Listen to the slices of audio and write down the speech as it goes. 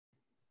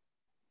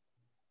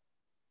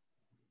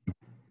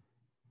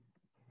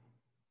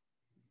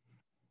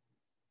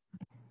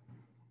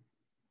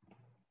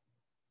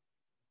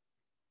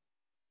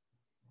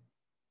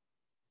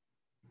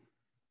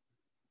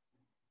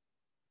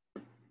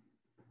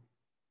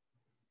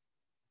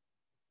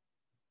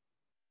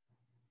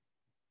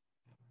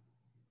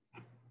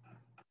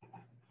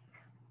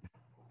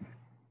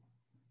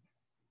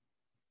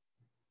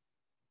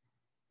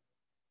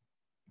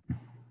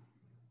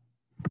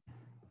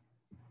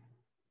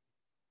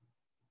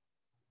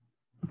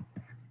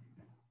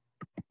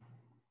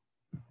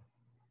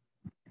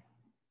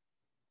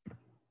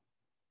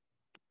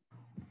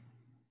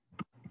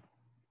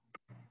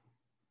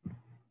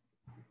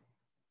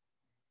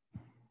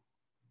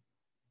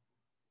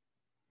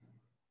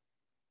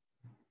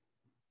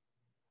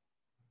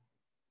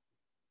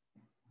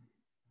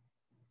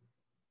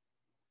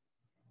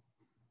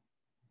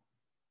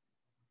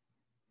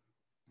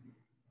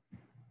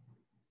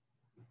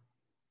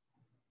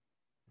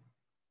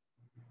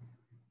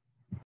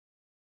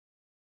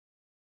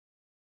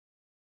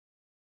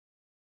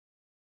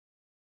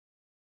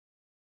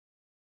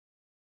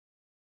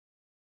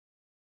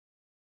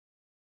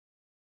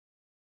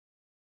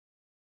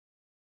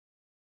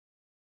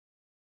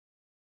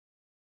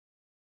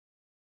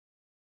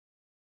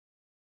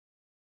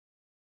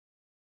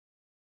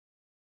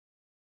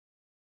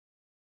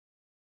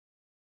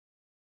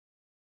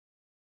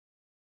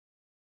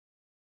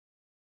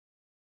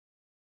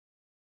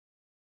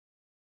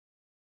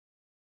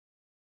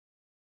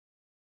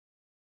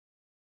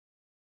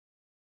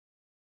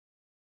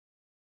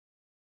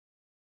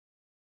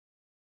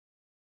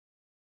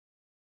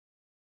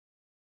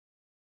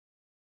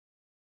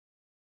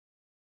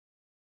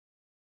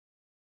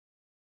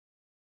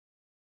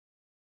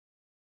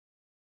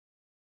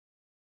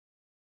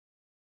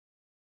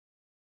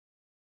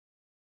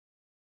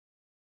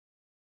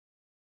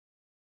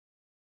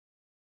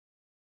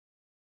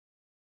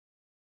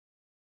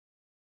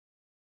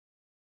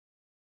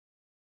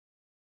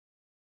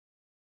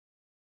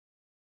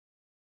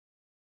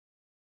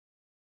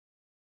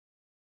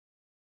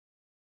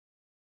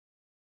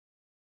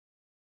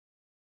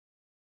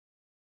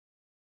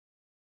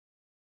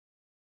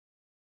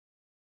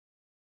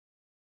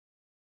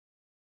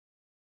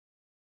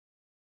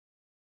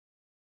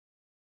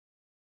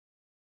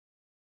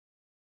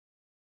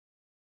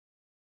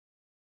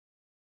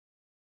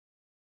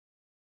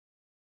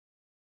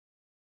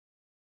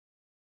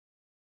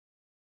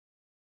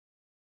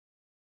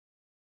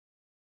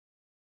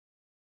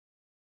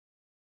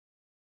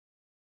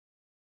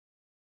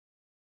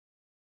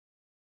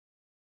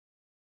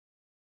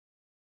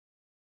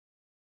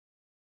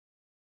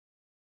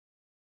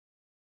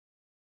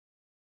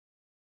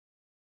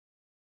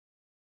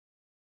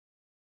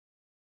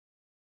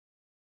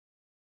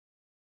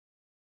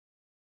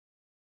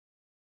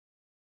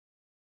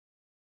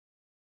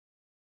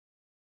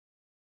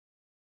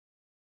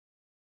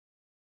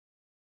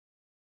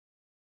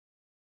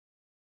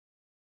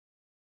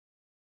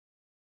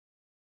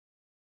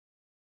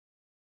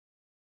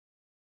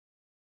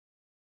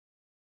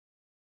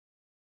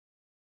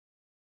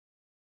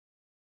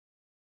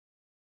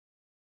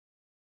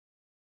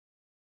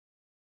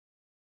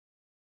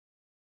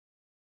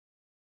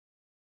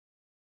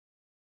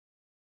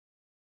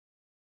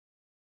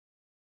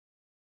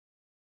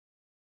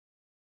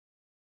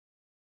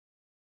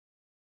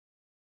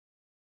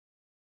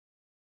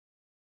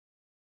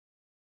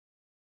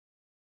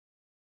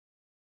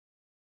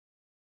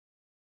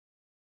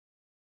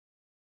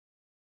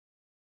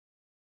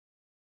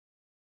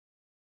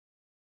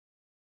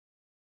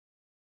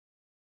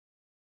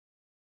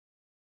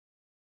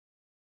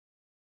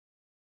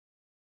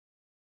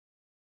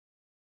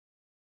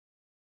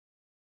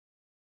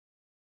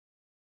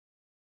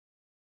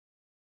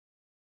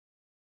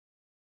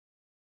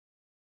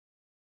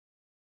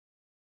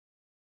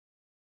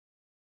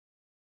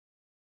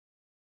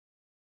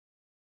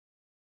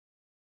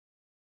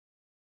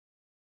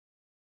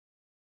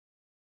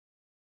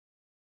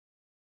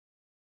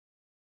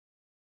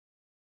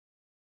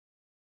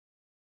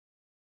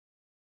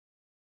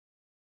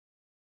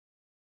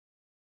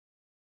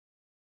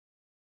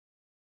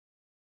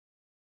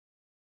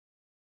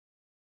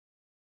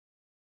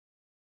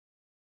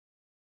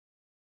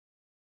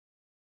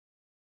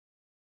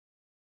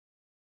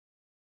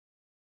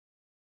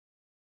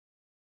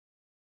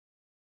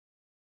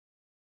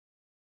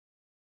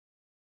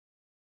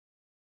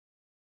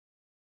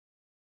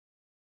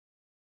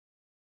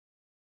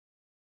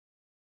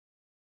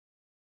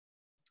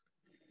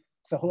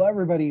So hello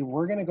everybody,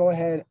 we're gonna go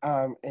ahead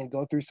and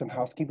go through some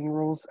housekeeping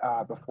rules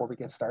before we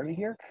get started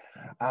here.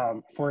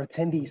 For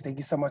attendees, thank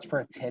you so much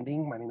for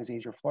attending. My name is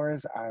Adrian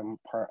Flores. I'm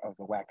part of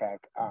the WACAC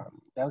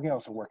delegate. I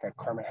also work at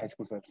Carmen High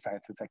School of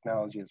Science and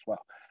Technology as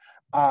well.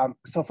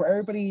 So for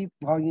everybody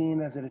logging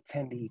in as an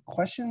attendee,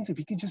 questions, if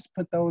you could just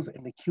put those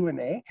in the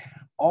Q&A,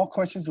 all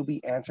questions will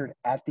be answered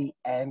at the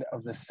end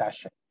of the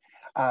session.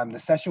 The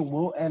session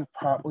will end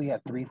promptly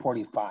at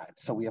 3:45.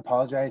 So we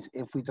apologize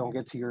if we don't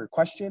get to your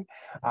question,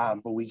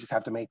 but we just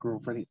have to make room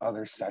for the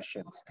other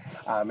sessions.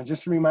 And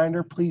just a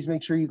reminder, please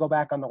make sure you go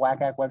back on the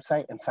WACAC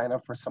website and sign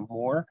up for some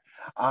more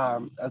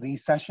of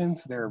these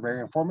sessions. They're very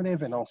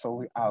informative, and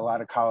also a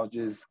lot of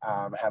colleges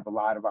have a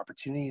lot of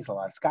opportunities, a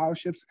lot of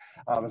scholarships,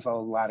 as well as a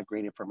lot of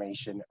great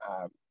information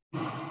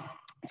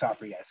to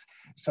offer you guys.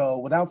 So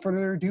without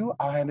further ado,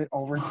 I'll hand it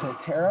over to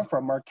Tara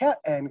from Marquette,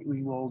 and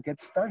we will get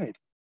started.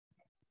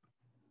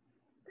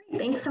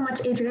 Thanks so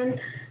much, Adrian.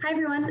 Hi,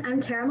 everyone. I'm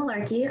Tara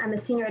Malarkey. I'm a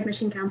senior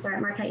admission counselor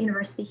at Marquette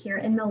University here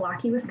in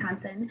Milwaukee,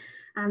 Wisconsin.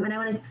 And I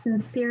want to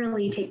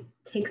sincerely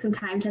take some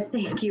time to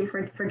thank you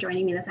for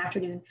joining me this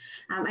afternoon.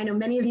 I know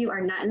many of you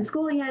are not in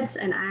school yet,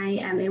 and I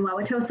am in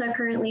Wauwatosa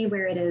currently,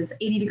 where it is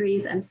 80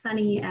 degrees and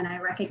sunny, and I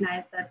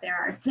recognize that there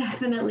are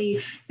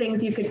definitely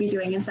things you could be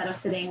doing instead of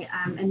sitting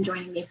and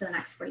joining me for the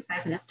next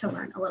 45 minutes to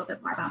learn a little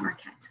bit more about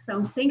Marquette.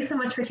 So thanks so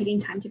much for taking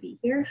time to be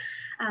here.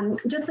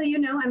 Just so you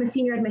know, I'm a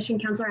senior admission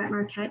counselor at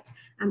Marquette.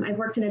 I've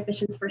worked in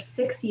admissions for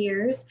 6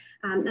 years,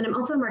 and I'm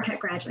also a Marquette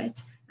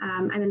graduate.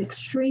 I'm an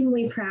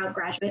extremely proud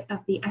graduate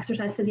of the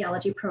exercise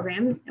physiology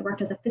program. I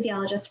worked as a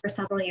physiologist for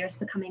several years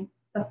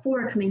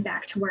before coming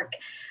back to work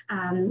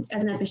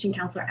as an admission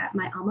counselor at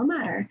my alma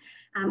mater.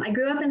 I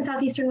grew up in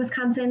southeastern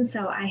Wisconsin,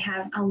 so I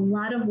have a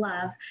lot of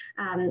love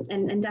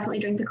and definitely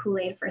drink the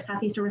Kool-Aid for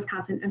southeastern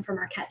Wisconsin and for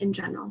Marquette in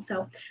general.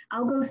 So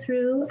I'll go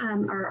through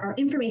our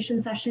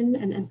information session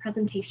and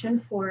presentation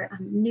for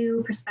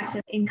new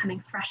prospective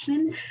incoming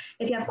freshmen.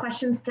 If you have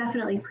questions,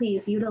 definitely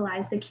please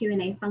utilize the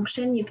Q&A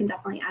function. You can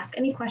definitely ask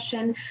any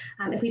question.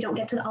 If we don't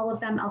get to all of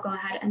them, I'll go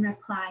ahead and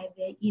reply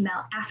via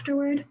email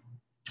afterward.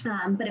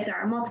 But if there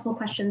are multiple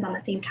questions on the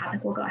same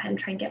topic, we'll go ahead and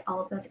try and get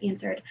all of those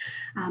answered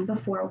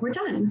before we're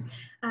done.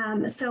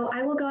 So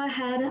I will go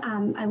ahead.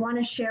 I want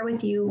to share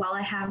with you, while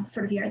I have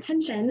sort of your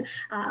attention,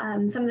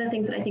 some of the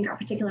things that I think are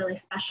particularly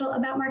special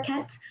about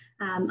Marquette,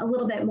 a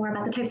little bit more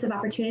about the types of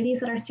opportunities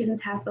that our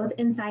students have both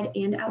inside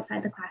and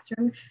outside the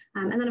classroom,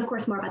 and then of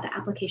course more about the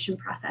application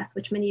process,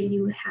 which many of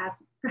you have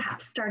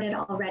perhaps started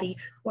already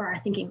or are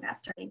thinking about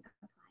starting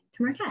applying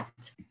to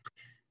Marquette.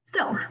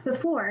 So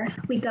before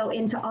we go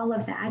into all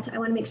of that, I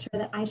want to make sure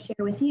that I share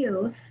with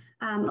you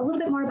a little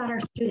bit more about our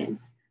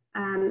students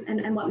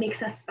and what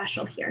makes us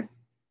special here.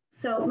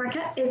 So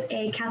Marquette is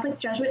a Catholic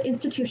Jesuit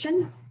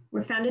institution.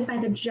 We're founded by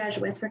the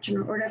Jesuits, which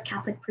are an order of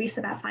Catholic priests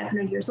about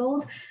 500 years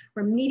old.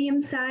 We're medium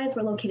sized.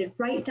 We're located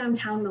right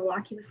downtown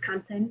Milwaukee,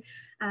 Wisconsin.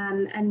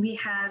 And we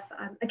have,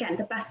 again,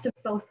 the best of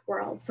both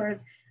worlds, sort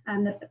of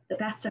the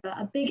best of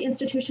a big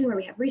institution where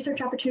we have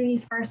research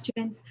opportunities for our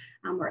students.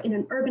 We're in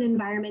an urban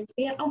environment.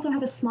 We also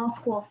have a small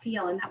school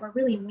feel in that we're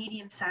really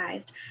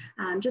medium-sized.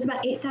 Just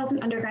about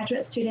 8,000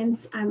 undergraduate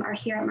students are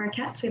here at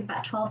Marquette. So we have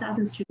about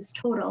 12,000 students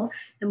total.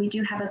 And we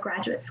do have a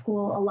graduate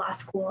school, a law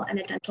school, and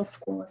a dental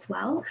school as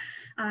well.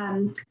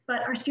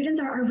 But our students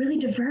are really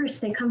diverse.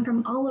 They come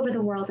from all over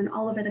the world and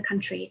all over the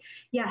country.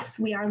 Yes,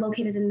 we are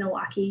located in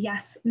Milwaukee.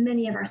 Yes,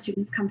 many of our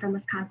students come from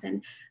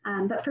Wisconsin.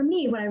 But for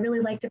me, what I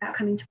really liked about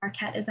coming to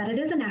Marquette is that it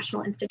is a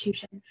national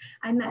institution.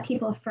 I met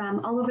people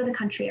from all over the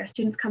country. Our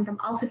students come from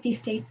all 50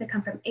 states. They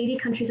come from 80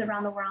 countries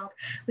around the world.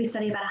 We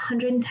study about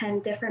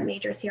 110 different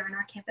majors here on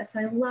our campus. So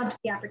I loved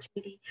the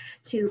opportunity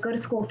to go to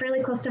school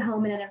fairly close to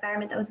home in an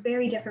environment that was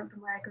very different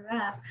from where I grew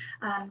up.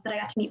 But I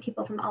got to meet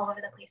people from all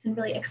over the place and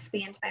really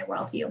expand my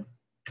worldview.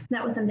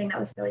 That was something that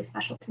was really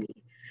special to me.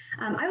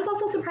 I was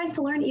also surprised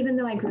to learn, even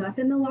though I grew up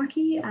in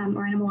Milwaukee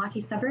or in a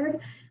Milwaukee suburb,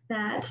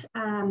 that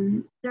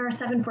there are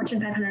 7 Fortune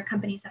 500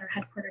 companies that are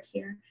headquartered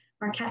here.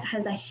 Marquette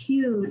has a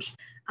huge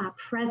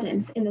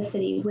presence in the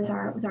city with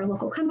our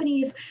local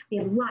companies. We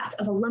have lots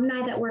of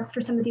alumni that work for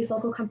some of these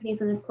local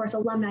companies, and of course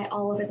alumni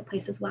all over the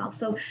place as well.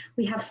 So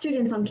we have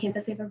students on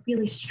campus. We have a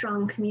really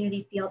strong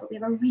community feel, but we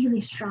have a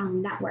really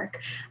strong network,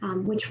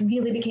 which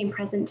really became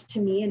present to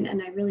me, and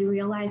I really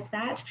realized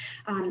that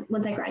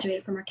once I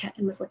graduated from Marquette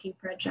and was looking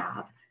for a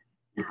job.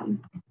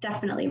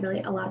 Definitely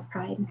really a lot of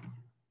pride.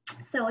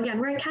 So again,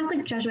 we're a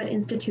Catholic Jesuit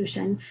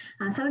institution.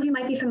 Some of you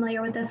might be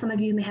familiar with this. Some of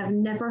you may have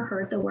never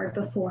heard the word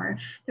before.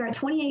 There are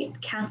 28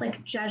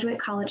 Catholic Jesuit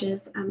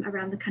colleges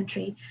around the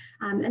country,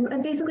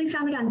 and basically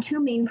founded on 2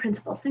 main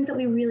principles, things that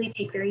we really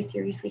take very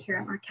seriously here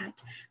at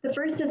Marquette. The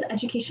first is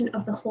education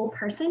of the whole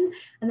person,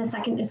 and the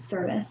second is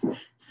service.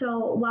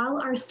 So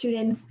while our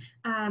students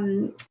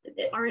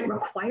aren't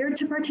required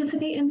to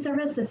participate in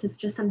service, this is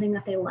just something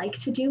that they like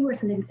to do or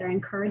something that they're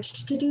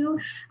encouraged to do.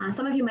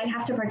 Some of you might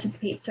have to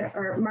participate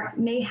or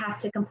may have have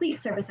to complete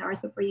service hours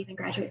before you even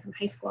graduate from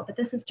high school, but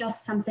this is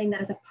just something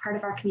that is a part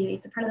of our community.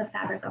 It's a part of the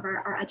fabric of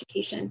our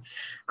education.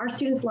 Our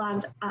students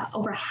logged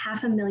over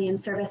 500,000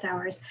 service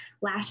hours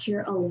last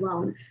year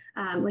alone,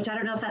 which I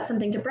don't know if that's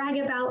something to brag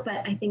about,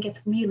 but I think it's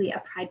really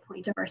a pride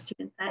point of our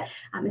students that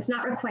it's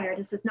not required.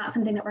 This is not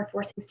something that we're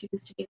forcing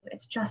students to do.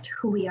 It's just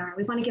who we are.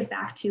 We want to give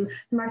back to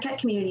the Marquette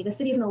community, the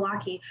city of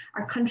Milwaukee,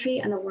 our country,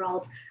 and the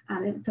world.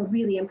 It's a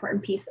really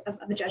important piece of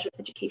a Jesuit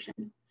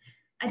education.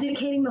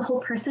 Educating the whole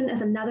person is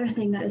another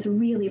thing that is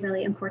really,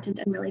 really important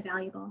and really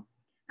valuable.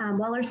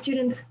 While our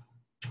students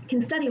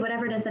can study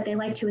whatever it is that they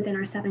like to within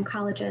our 7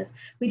 colleges,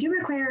 we do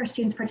require our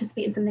students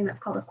participate in something that's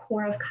called a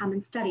Core of Common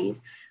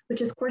Studies,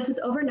 which is courses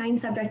over 9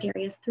 subject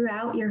areas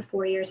throughout your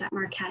 4 years at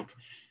Marquette.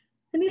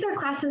 And these are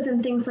classes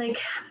in things like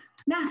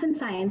math and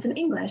science and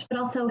English, but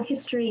also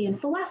history and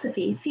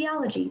philosophy,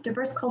 theology,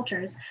 diverse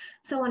cultures,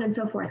 so on and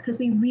so forth, because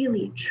we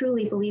really,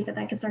 truly believe that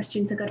that gives our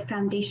students a good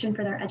foundation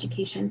for their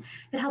education.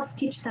 It helps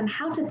teach them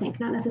how to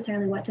think, not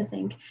necessarily what to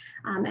think.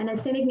 And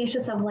as St.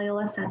 Ignatius of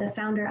Loyola said, the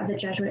founder of the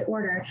Jesuit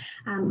order,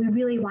 we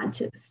really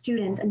want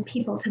students and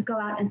people to go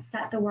out and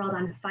set the world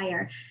on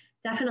fire.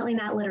 Definitely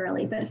not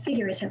literally, but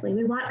figuratively.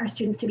 We want our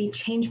students to be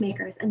change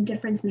makers and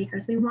difference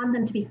makers. We want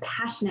them to be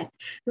passionate.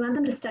 We want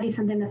them to study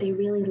something that they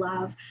really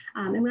love.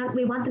 And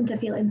we want them to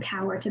feel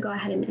empowered to go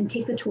ahead and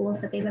take the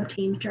tools that they've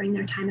obtained during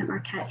their time at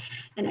Marquette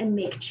and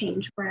make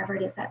change wherever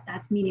it is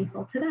that's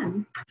meaningful to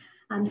them.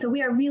 So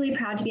we are really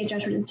proud to be a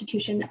Jesuit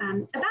institution.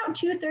 About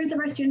 2/3 of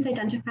our students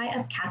identify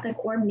as Catholic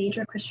or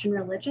major Christian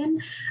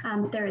religion.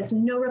 There is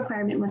no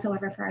requirement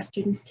whatsoever for our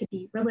students to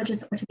be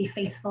religious or to be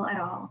faithful at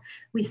all.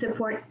 We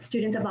support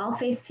students of all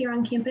faiths here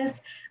on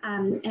campus,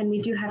 and we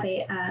do have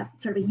a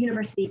sort of a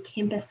university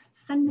campus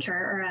center,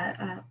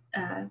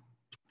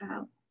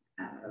 or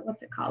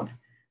what's it called?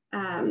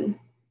 I'll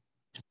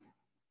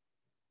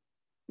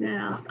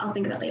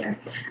think of it later.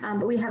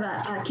 But we have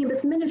a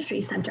campus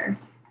ministry center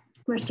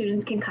where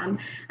students can come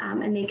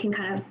and they can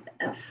kind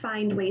of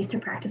find ways to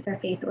practice their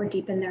faith or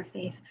deepen their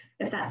faith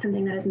if that's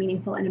something that is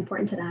meaningful and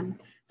important to them.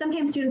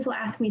 Sometimes students will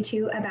ask me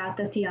too about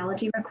the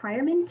theology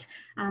requirement.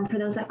 For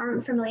those that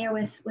aren't familiar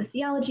with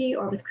theology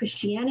or with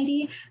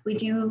Christianity, we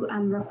do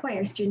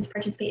require students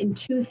participate in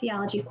 2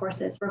 theology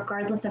courses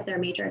regardless of their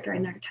major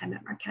during their time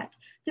at Marquette.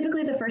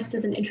 Typically the first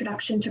is an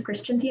introduction to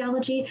Christian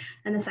theology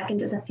and the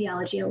second is a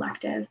theology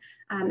elective.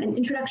 An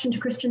introduction to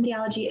Christian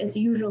theology is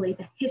usually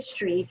the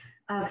history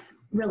of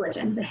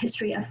religion, the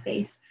history of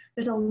faith.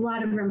 There's a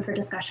lot of room for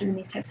discussion in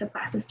these types of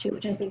classes too,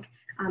 which I think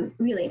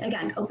really,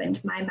 again,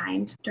 opened my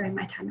mind during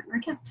my time at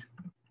Marquette.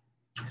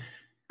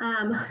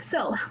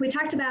 So we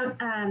talked about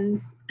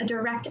a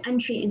direct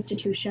entry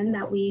institution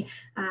that we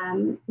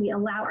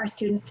allow our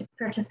students to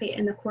participate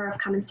in the Core of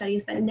Common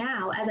Studies, but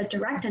now as a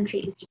direct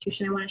entry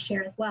institution, I want to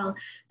share as well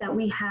that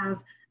we have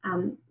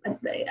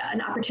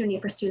an opportunity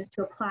for students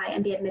to apply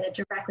and be admitted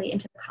directly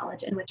into the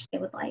college in which they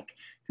would like.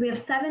 So we have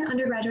 7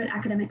 undergraduate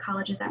academic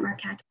colleges at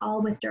Marquette, all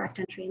with direct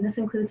entry, and this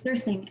includes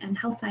nursing and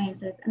health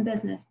sciences and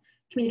business,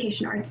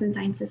 communication arts and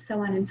sciences, so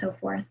on and so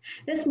forth.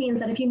 This means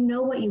that if you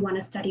know what you want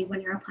to study when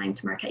you're applying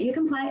to Marquette, you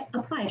can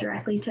apply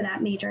directly to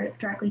that major,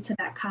 directly to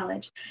that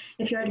college.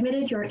 If you're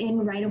admitted, you're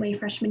in right away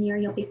freshman year,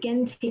 you'll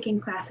begin taking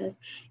classes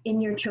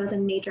in your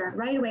chosen major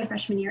right away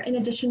freshman year, in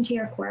addition to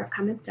your Core of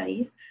Common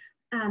Studies.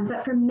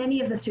 But for many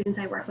of the students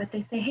I work with,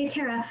 they say, hey,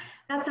 Tara,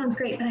 that sounds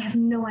great, but I have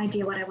no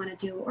idea what I want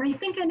to do. Or I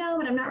think I know,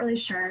 but I'm not really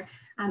sure.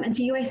 And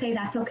to you, I say,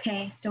 that's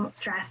okay. Don't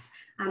stress.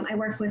 I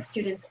work with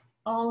students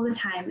all the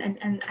time.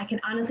 And I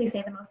can honestly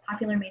say the most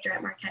popular major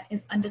at Marquette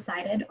is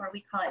undecided, or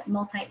we call it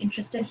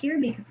multi-interested here,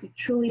 because we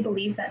truly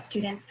believe that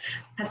students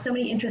have so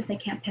many interests they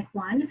can't pick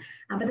one.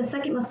 But the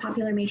second most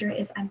popular major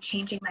is I'm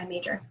changing my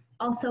major.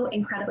 Also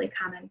incredibly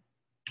common.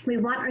 We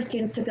want our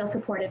students to feel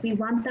supported. We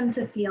want them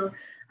to feel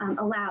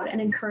allowed and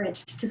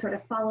encouraged to sort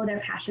of follow their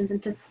passions and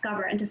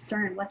discover and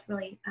discern what's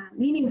really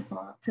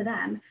meaningful to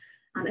them.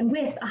 And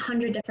with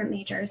 100 different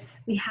majors,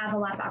 we have a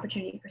lot of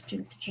opportunity for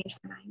students to change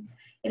their minds.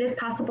 It is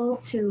possible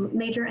to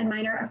major and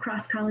minor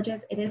across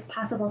colleges. It is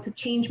possible to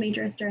change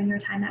majors during your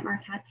time at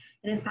Marquette.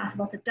 It is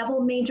possible to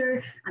double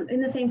major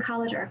in the same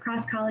college or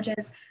across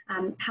colleges.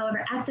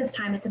 However, at this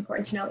time, it's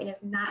important to note it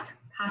is not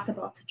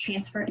possible to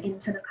transfer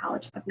into the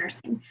College of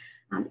Nursing.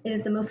 It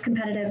is the most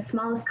competitive,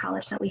 smallest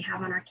college that we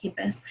have on our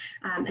campus,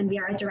 and we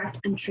are a direct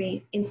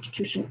entry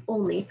institution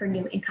only for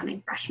new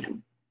incoming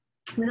freshmen.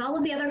 With all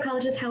of the other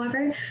colleges,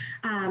 however,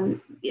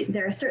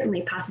 there is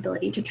certainly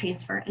possibility to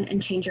transfer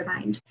and change your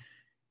mind.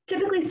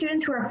 Typically,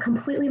 students who are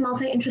completely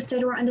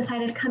multi-interested or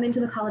undecided come into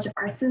the College of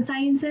Arts and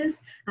Sciences.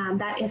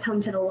 That is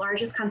home to the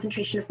largest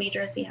concentration of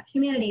majors. We have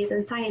humanities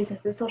and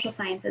sciences and social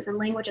sciences, and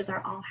languages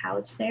are all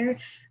housed there.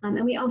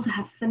 And we also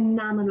have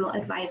phenomenal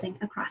advising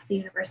across the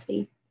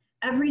university.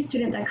 Every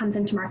student that comes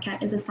into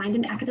Marquette is assigned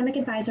an academic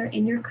advisor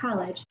in your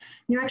college.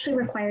 And you're actually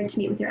required to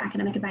meet with your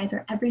academic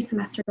advisor every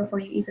semester before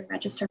you even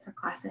register for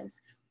classes.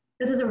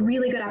 This is a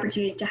really good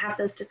opportunity to have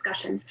those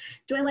discussions.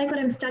 Do I like what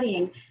I'm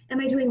studying? Am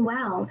I doing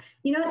well?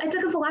 You know, I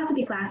took a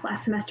philosophy class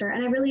last semester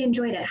and I really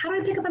enjoyed it. How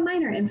do I pick up a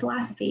minor in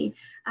philosophy?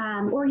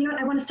 Or, you know,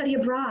 I want to study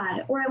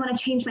abroad, or I want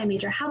to change my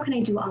major. How can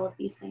I do all of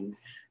these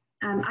things?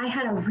 I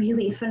had a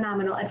really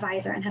phenomenal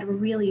advisor and had a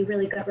really,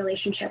 really good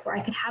relationship where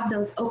I could have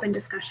those open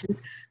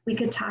discussions. We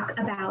could talk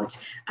about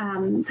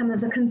some of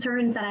the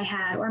concerns that I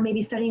had, or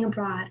maybe studying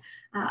abroad,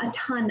 a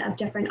ton of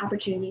different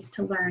opportunities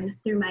to learn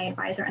through my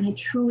advisor, and I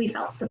truly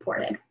felt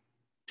supported.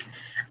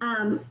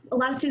 A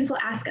lot of students will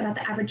ask about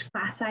the average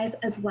class size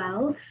as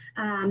well,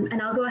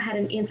 and I'll go ahead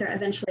and answer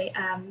eventually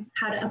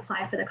how to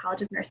apply for the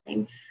College of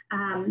Nursing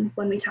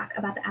when we talk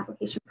about the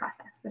application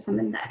process for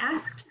someone that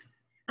asked.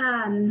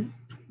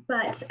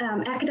 But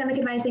academic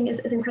advising is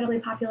incredibly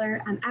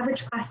popular.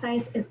 Average class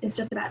size is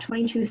just about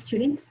 22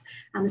 students.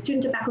 The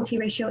student to faculty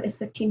ratio is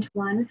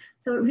 15:1.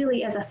 So it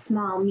really is a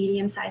small,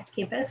 medium-sized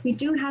campus. We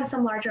do have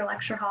some larger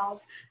lecture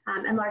halls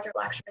and larger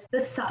lectures.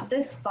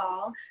 This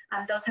fall,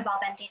 those have all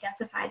been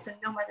de-densified, so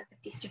no more than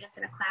 50 students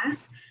in a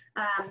class.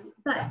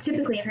 But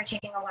typically, if you're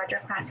taking a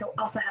larger class, you'll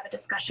also have a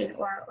discussion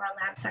or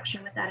a lab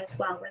section with that as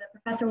well, where the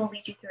professor will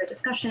lead you through a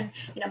discussion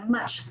in a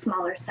much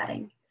smaller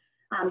setting.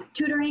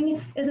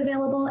 Tutoring is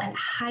available and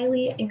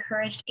highly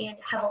encouraged and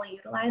heavily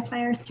utilized by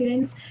our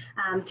students,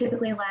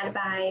 typically led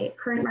by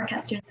current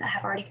Marquette students that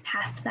have already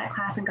passed that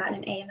class and gotten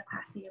an A in the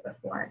class the year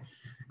before.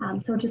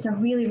 So just a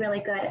really, really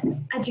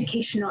good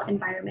educational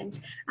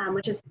environment,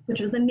 which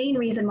was the main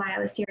reason why I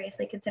was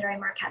seriously considering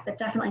Marquette, but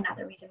definitely not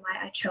the reason why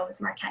I chose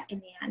Marquette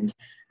in the end.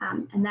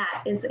 And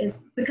that is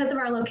because of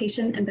our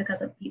location and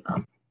because of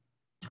people.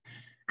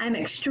 I'm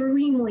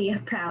extremely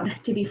proud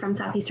to be from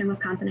southeastern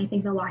Wisconsin. I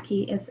think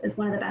Milwaukee is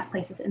one of the best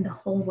places in the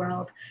whole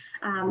world.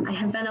 I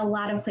have been a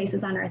lot of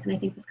places on earth, and I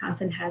think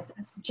Wisconsin has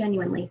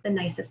genuinely the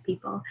nicest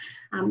people.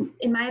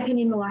 In my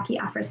opinion, Milwaukee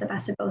offers the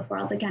best of both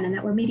worlds, again, in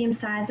that we're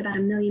medium-sized, about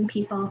 1 million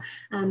people,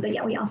 but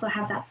yet we also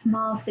have that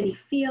small city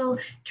feel.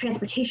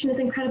 Transportation is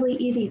incredibly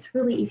easy. It's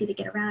really easy to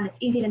get around. It's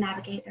easy to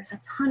navigate. There's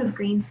a ton of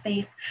green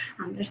space.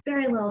 There's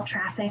very little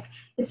traffic.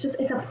 It's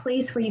a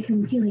place where you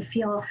can really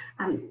feel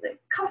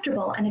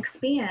comfortable and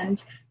expand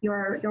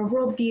your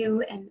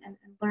worldview and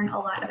learn a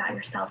lot about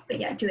yourself, but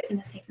yet do it in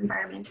a safe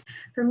environment.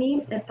 For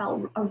me, it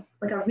felt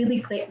like a really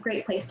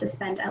great place to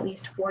spend at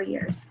least 4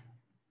 years.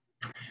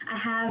 I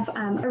have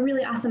a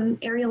really awesome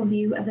aerial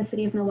view of the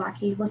city of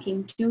Milwaukee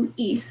looking due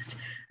east.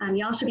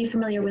 Y'all should be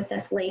familiar with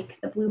this lake,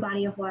 the blue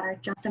body of water.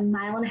 Just 1.5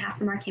 miles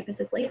from our campus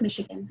is Lake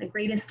Michigan, the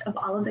greatest of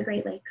all of the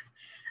Great Lakes.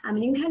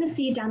 And you can kind of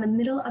see down the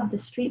middle of the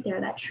street there,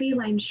 that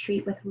tree-lined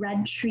street with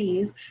red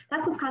trees.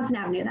 That's Wisconsin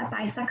Avenue. That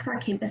bisects our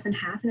campus in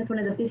half, and it's one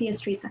of the busiest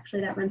streets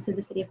actually that runs through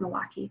the city of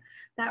Milwaukee.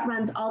 That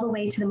runs all the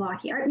way to the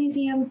Milwaukee Art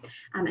Museum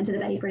and to the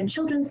Betty Bryn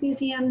Children's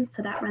Museum.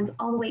 So that runs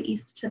all the way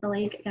east to the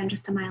lake, again,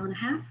 just 1.5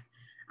 miles.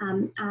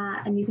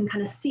 And you can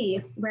kind of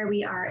see where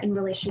we are in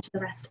relation to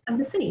the rest of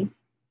the city.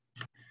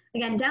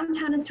 Again,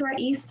 downtown is to our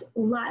east,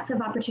 lots of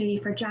opportunity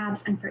for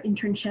jobs and for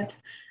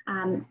internships.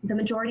 The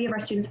majority of our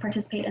students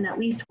participate in at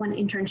least one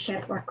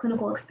internship or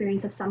clinical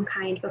experience of some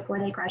kind before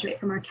they graduate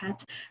from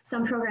Marquette.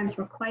 Some programs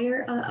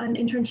require an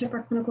internship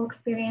or clinical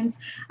experience,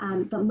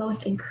 but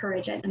most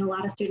encourage it. And a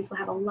lot of students will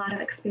have a lot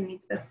of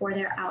experience before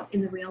they're out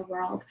in the real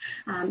world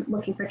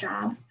looking for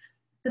jobs.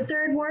 The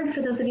third ward,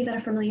 for those of you that are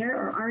familiar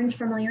or aren't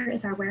familiar,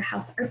 is our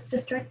Warehouse Arts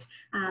District.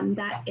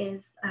 That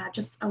is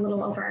just a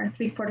little over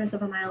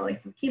 3/4 mile away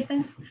from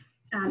campus.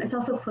 It's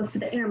also close to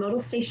the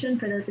intermodal station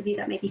for those of you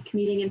that may be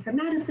commuting in from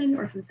Madison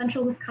or from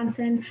central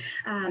Wisconsin.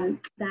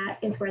 That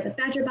is where the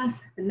Badger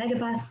bus, the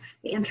Megabus,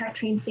 the Amtrak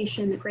train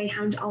station, the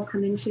Greyhound all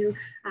come into,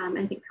 and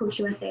I think Coach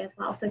USA as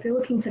well. So if you're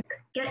looking to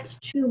get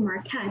to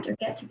Marquette or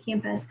get to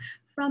campus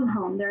from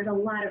home, there's a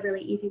lot of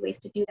really easy ways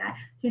to do that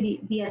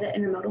via the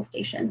intermodal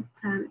station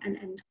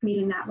and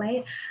commuting that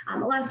way. A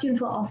lot of students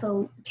will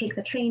also take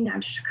the train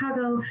down to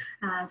Chicago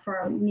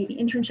for maybe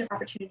internship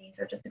opportunities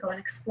or just to go and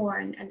explore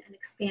and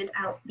expand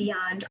out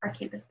beyond our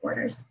campus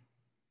borders.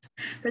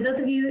 For those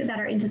of you that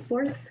are into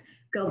sports,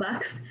 go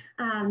Bucks.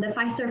 The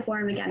Fiserv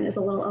Forum, again, is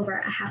a little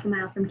over 1/2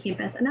 mile from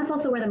campus, and that's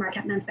also where the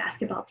Marquette men's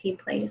basketball team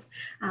plays.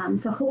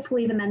 So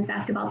hopefully the men's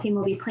basketball team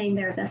will be playing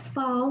there this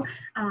fall,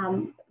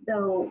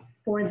 though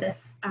for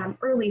this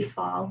early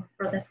fall,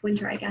 for this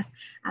winter, I guess,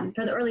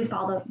 for the early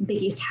fall, the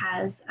Big East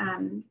has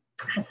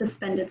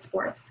suspended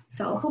sports.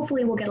 So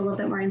hopefully we'll get a little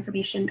bit more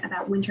information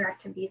about winter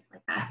activities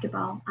like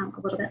basketball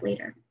a little bit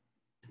later.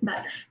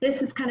 But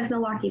this is kind of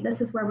Milwaukee. This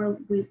is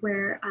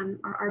where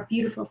our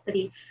beautiful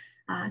city,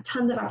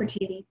 tons of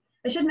opportunity.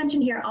 I should mention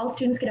here, all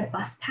students get a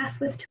bus pass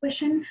with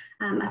tuition,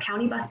 a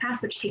county bus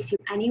pass, which takes you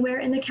anywhere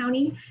in the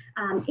county.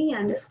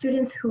 And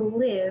students who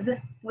live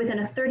within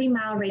a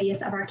 30-mile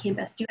radius of our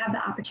campus do have the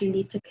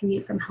opportunity to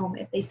commute from home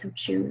if they so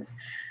choose.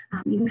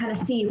 You can kind of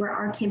see where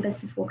our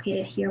campus is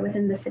located here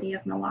within the city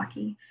of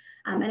Milwaukee.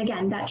 And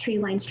again, that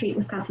tree-lined street,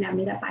 Wisconsin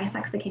Avenue, that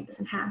bisects the campus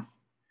in half.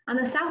 On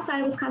the south side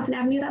of Wisconsin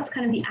Avenue, that's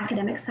kind of the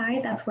academic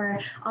side. That's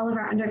where all of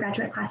our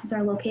undergraduate classes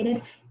are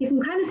located. You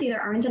can kind of see there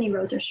aren't any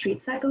roads or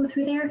streets that go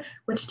through there,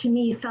 which to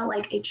me felt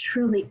like a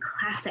truly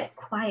classic,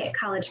 quiet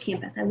college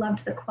campus. I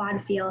loved the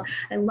quad feel.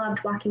 I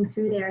loved walking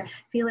through there,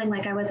 feeling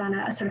like I was on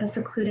a sort of a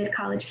secluded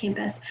college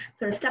campus,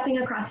 sort of stepping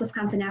across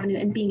Wisconsin Avenue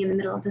and being in the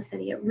middle of the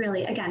city. It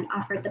really, again,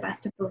 offered the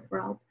best of both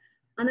worlds.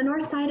 On the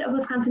north side of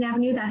Wisconsin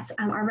Avenue, that's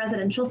our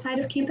residential side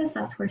of campus.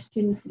 That's where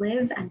students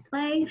live and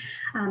play.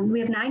 We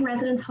have 9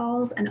 residence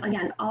halls, and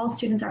again, all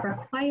students are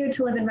required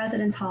to live in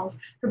residence halls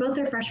for both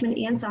their freshman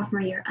and sophomore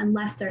year,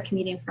 unless they're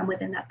commuting from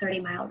within that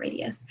 30-mile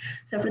radius.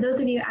 So for those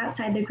of you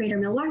outside the greater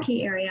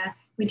Milwaukee area,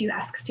 we do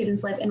ask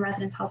students live in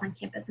residence halls on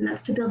campus, and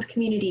that's to build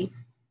community.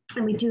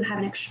 And we do have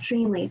an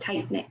extremely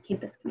tight-knit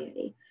campus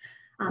community.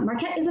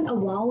 Marquette isn't a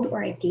walled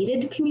or a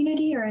gated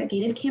community or a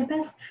gated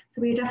campus,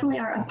 so we definitely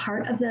are a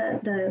part of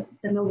the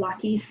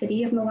Milwaukee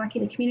city of Milwaukee,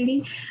 the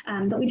community,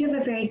 but we do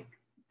have a very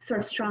sort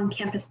of strong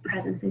campus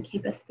presence and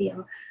campus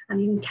feel.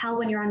 You can tell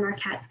when you're on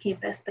Marquette's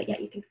campus, but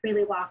yet you can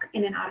freely walk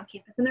in and out of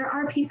campus. And there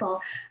are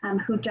people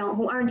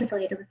who aren't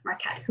affiliated with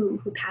Marquette who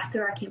pass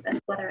through our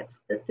campus, whether it's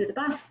through the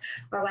bus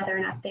or whether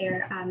or not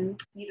they're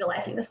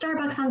utilizing the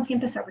Starbucks on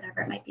campus or whatever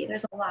it might be.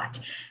 There's a lot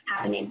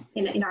happening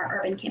in our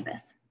urban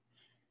campus.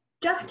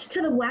 Just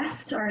to the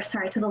west, or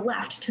sorry, to the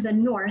left, to the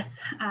north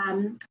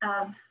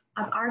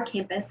of our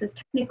campus is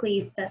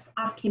technically this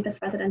off-campus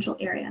residential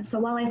area. So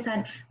while I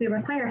said we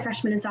require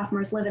freshmen and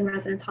sophomores live in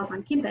residence halls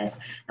on campus,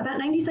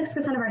 about 96%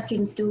 of our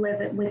students do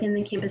live within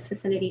the campus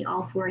vicinity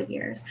all 4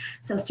 years.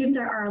 So students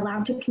are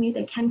allowed to commute.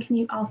 They can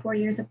commute all 4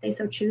 years if they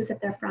so choose,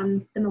 if they're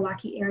from the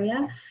Milwaukee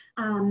area.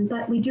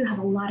 But we do have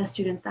a lot of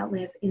students that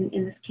live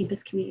in this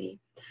campus community.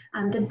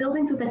 The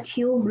buildings with the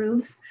teal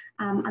roofs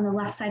on the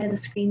left side of the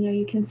screen there,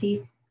 you can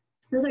see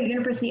those are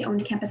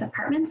university-owned campus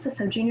apartments,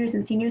 so juniors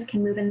and seniors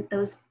can move in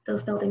those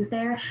buildings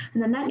there.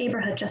 And then that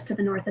neighborhood just to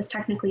the north is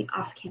technically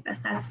off campus.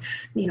 That's,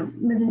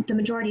 the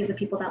majority of the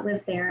people that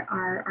live there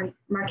are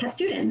Marquette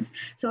students.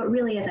 So it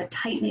really is a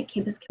tight-knit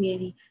campus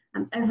community.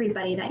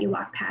 Everybody that you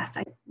walk past,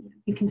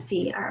 you can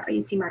see,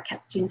 you see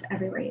Marquette students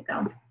everywhere you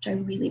go, which I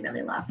really,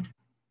 really loved.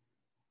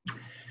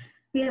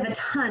 We have a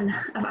ton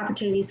of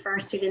opportunities for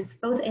our students,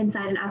 both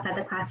inside and outside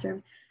the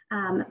classroom.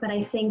 But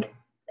I think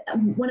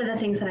one of the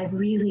things that I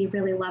really,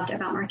 really loved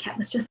about Marquette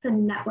was just the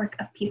network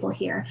of people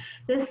here.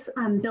 This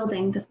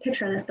building, this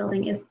picture of this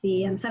building is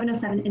the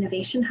 707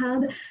 Innovation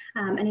Hub,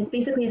 and it's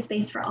basically a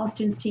space for all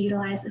students to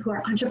utilize who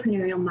are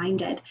entrepreneurial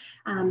minded.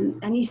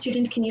 Any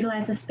student can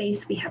utilize this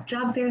space. We have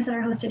job fairs that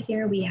are hosted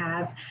here. We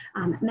have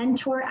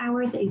mentor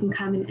hours that you can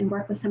come and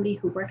work with somebody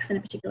who works in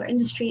a particular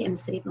industry in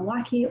the city of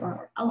Milwaukee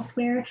or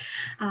elsewhere.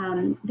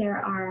 There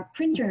are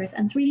printers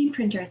and 3D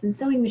printers and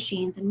sewing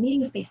machines and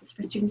meeting spaces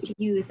for students to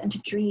use and to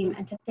dream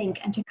and to think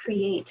and to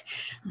create.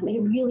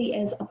 It really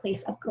is a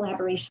place of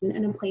collaboration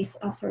and a place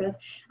of sort of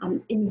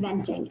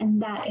inventing.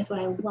 And that is what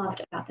I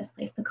loved about this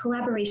place. The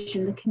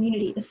collaboration, the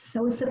community is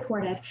so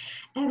supportive.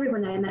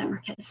 Everyone that I met at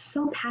Marquette is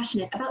so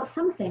passionate about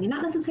something, and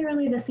not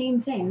necessarily the same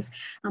things,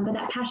 but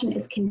that passion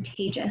is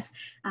contagious.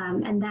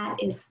 And that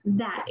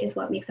is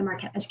what makes a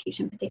Marquette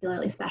education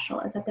particularly special,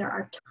 is that there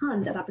are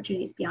tons of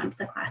opportunities beyond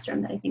the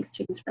classroom that I think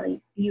students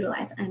really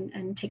utilize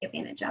and take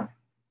advantage of.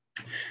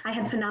 I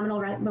had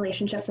phenomenal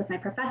relationships with my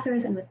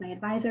professors and with my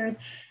advisors,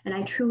 and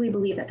I truly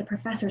believe that the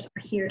professors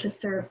are here to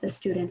serve the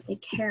students. They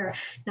care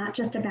not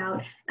just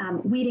about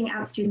weeding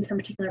out students from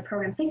particular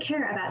programs, they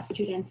care about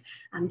students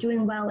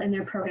doing well in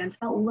their programs,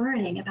 about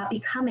learning, about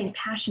becoming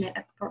passionate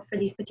for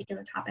these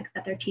particular topics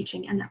that they're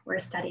teaching and that we're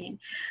studying.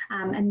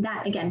 And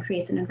that, again,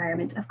 creates an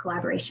environment of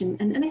collaboration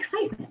and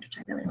excitement, which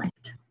I really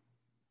liked.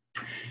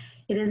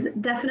 It is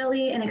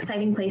definitely an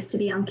exciting place to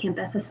be on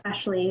campus,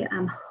 especially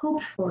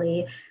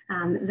hopefully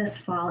this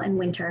fall and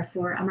winter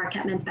for a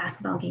Marquette men's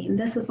basketball game.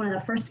 This was one of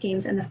the first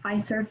games in the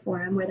Fiserv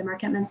Forum where the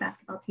Marquette men's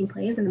basketball team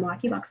plays and the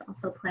Milwaukee Bucks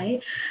also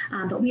play.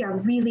 But we are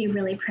really,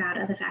 really proud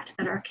of the fact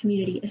that our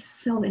community is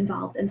so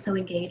involved and so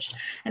engaged.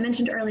 I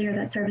mentioned earlier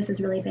that service is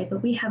really big,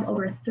 but we have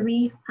over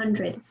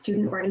 300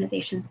 student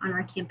organizations on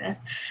our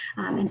campus.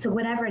 And so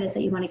whatever it is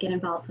that you want to get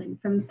involved in,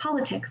 from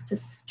politics to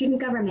student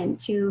government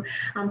to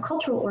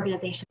cultural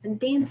organizations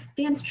and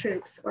dance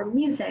troupes or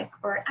music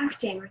or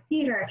acting or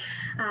theater,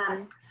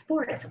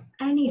 sports,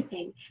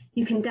 anything,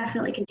 you can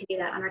definitely continue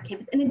that on our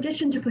campus, in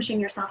addition to pushing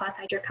yourself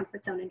outside your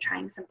comfort zone and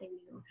trying something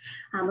new.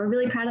 We're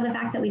really proud of the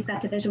fact that we've got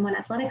Division I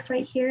athletics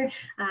right here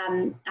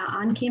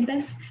on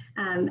campus,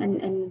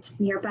 and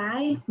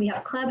nearby we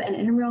have club and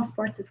intramural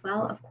sports as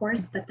well, of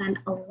course, but then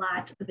a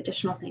lot of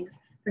additional things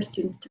for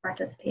students to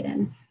participate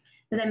in.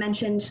 As I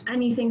mentioned,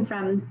 anything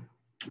from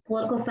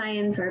political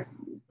science or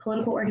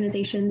political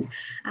organizations,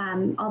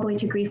 all the way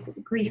to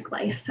Greek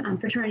life.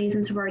 Fraternities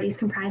and sororities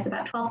comprise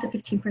about 12 to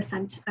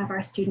 15% of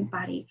our student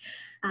body.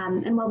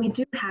 And while we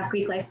do have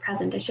Greek life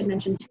present, I should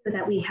mention too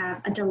that we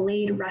have a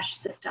delayed rush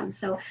system.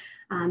 So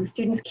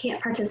students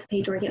can't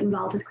participate or get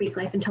involved with Greek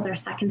life until their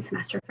second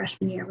semester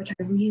freshman year, which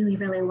I really,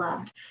 really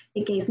loved.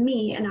 It gave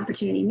me an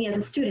opportunity, me as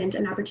a student,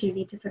 an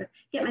opportunity to sort of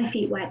get my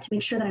feet wet, to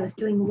make sure that I was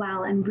doing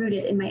well and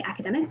rooted in my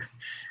academics.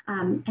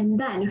 And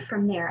then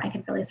from there, I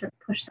could really sort of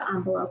push the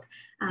envelope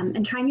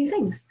and try new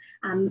things.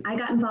 I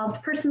got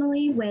involved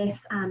personally with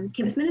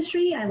campus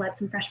ministry. I led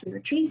some freshman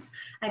retreats.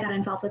 I got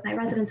involved with my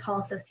Residence Hall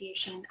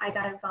Association. I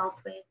got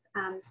involved with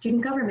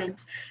student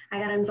government. I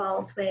got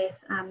involved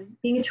with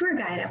being a tour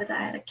guide. I was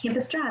at a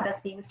campus job as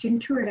being a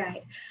student tour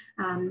guide.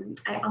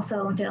 I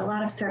also did a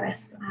lot of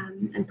service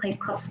and played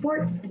club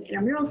sports and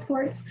intramural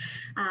sports.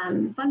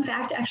 Fun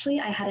fact,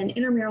 actually, I had an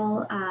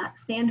intramural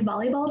sand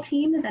volleyball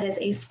team that is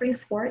a spring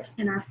sport,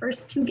 and our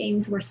first 2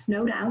 games were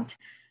snowed out.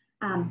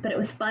 But it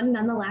was fun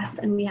nonetheless,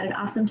 and we had an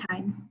awesome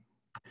time.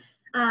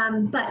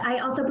 But I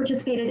also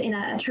participated in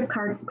a trip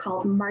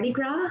called Mardi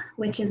Gras,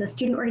 which is a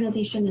student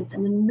organization. It's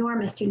an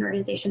enormous student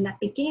organization that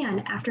began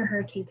after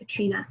Hurricane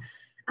Katrina.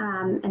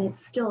 And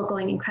it's still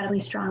going incredibly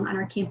strong on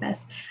our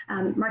campus.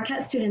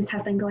 Marquette students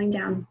have been going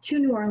down to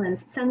New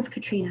Orleans since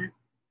Katrina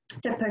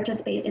to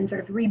participate in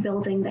sort of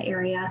rebuilding the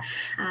area.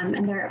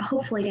 And they're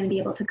hopefully going to be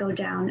able to go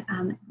down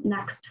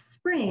next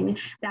spring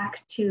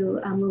back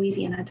to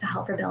Louisiana to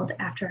help rebuild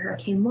after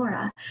Hurricane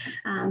Laura.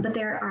 But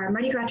there are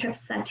Mardi Gras trips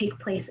that take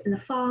place in the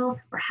fall,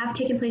 or have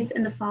taken place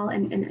in the fall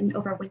and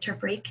over winter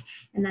break,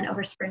 and then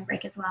over spring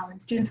break as well.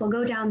 And students will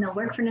go down, they'll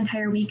work for an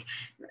entire week,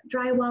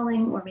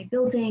 drywalling or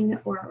rebuilding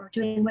or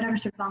doing whatever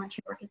sort of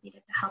volunteer work is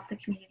needed to help the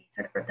community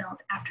sort of rebuild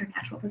after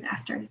natural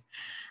disasters.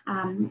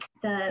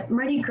 The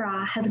Mardi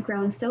Gras has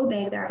grown so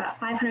big. There are about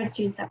 500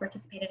 students that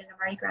participated in a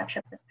Mardi Gras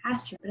trip this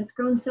past year, but it's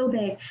grown so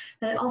big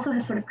that it also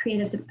has sort of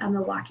created a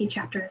Milwaukee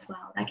chapter as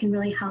well that can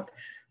really help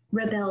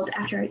rebuild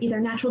after either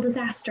natural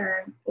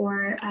disaster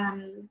or, I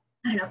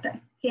don't know,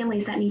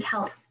 families that need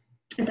help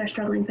if they're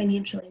struggling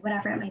financially,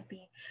 whatever it might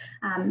be.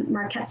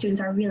 Marquette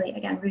students are really,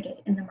 again,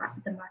 rooted in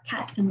the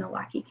Marquette and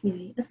Milwaukee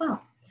community as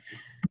well.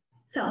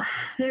 So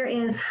there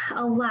is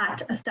a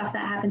lot of stuff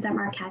that happens at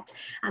Marquette.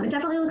 It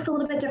definitely looks a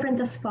little bit different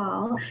this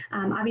fall.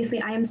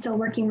 Obviously, I am still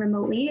working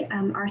remotely.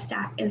 Our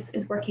staff is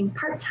working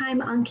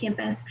part-time on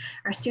campus.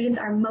 Our students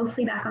are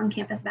mostly back on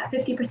campus. About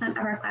 50% of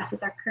our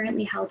classes are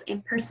currently held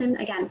in person.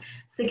 Again,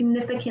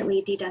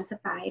 significantly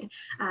de-densified.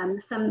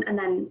 And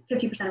then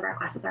 50% of our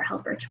classes are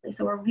held virtually.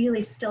 So we're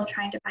really still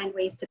trying to find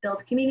ways to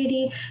build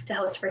community, to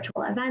host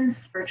virtual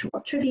events,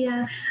 virtual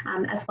trivia,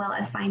 as well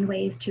as find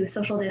ways to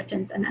social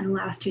distance and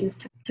allow students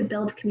to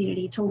build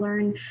community, to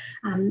learn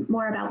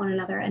more about one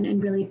another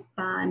and really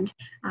bond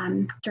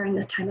during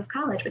this time of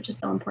college, which is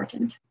so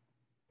important.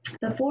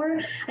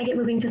 Before I get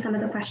moving to some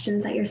of the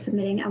questions that you're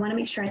submitting, I want to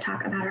make sure I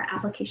talk about our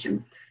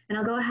application. And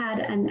I'll go ahead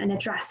and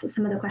address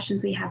some of the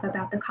questions we have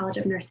about the College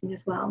of Nursing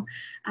as well.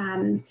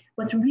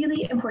 What's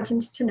really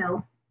important to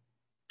know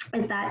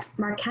is that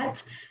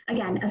Marquette,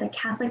 again, as a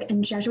Catholic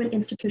and Jesuit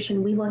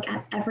institution, we look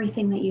at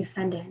everything that you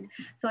send in.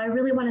 So I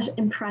really want to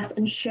impress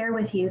and share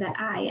with you that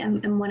I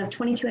am one of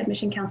 22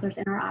 admission counselors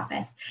in our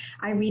office.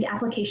 I read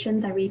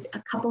applications. I read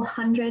a couple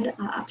hundred,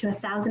 up to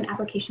 1,000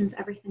 applications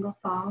every single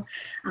fall.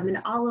 And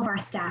all of our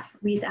staff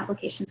reads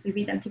applications. We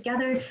read them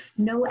together.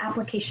 No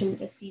application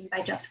is seen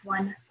by just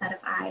one set of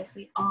eyes.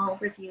 We all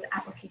review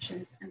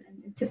applications and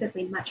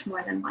typically much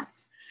more than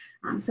once.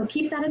 So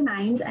keep that in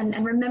mind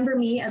and remember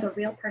me as a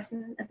real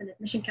person, as an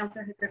admission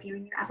counselor who's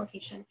reviewing your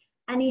application.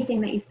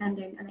 Anything that you send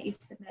in and that you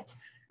submit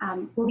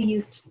will be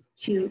used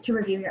to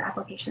review your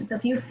application. So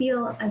if you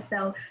feel as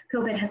though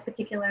COVID has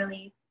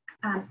particularly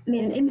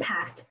made an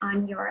impact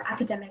on your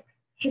academic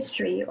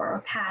history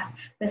or path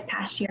this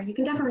past year, you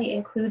can definitely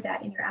include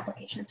that in your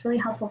application. It's really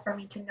helpful for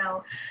me to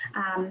know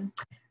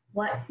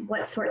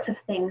what sorts of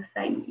things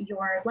that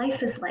your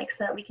life is like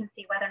so that we can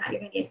see whether or not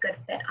you're going to be a good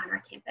fit on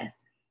our campus.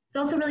 It's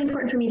also really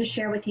important for me to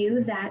share with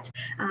you that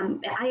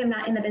I am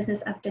not in the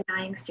business of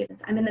denying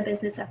students. I'm in the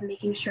business of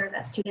making sure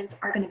that students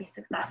are going to be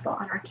successful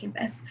on our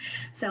campus.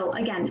 So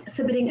again,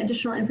 submitting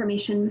additional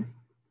information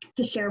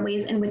to share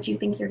ways in which you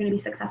think you're going to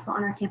be successful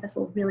on our campus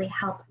will really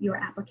help your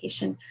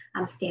application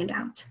stand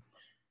out.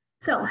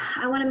 So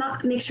I want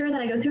to make sure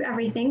that I go through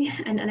everything,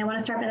 and I want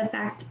to start by the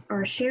fact,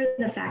 or share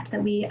the fact,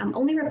 that we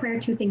only require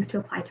 2 things to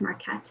apply to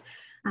Marquette.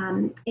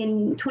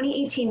 In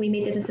 2018, we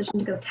made the decision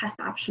to go test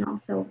optional.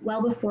 So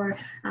well before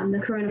the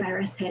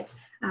coronavirus hit,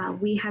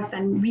 we have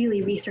been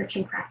really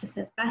researching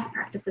practices, best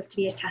practices to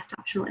be a test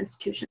optional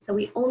institution. So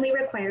we only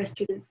require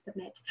students to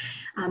submit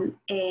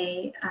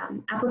a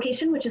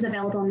application, which is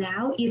available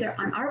now either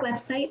on our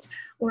website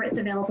or it's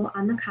available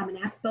on the Common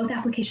App. Both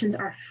applications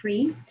are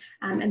free,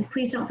 and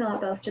please don't fill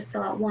out both, just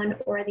fill out one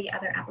or the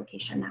other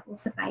application. That will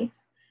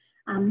suffice.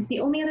 The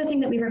only other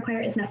thing that we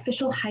require is an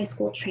official high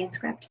school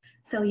transcript.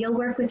 So you'll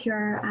work with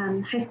your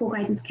high school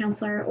guidance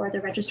counselor or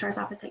the registrar's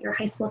office at your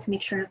high school to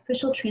make sure an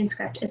official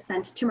transcript is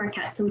sent to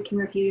Marquette so we can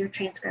review your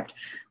transcript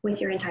with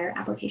your entire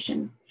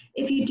application.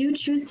 If you do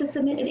choose to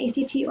submit an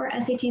ACT or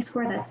SAT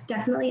score, that's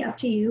definitely up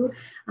to you.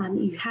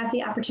 You have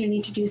the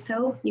opportunity to do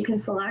so. You can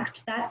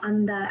select that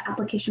on the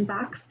application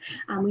box.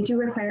 We do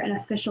require an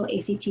official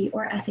ACT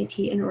or SAT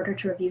in order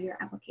to review your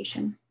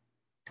application.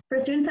 For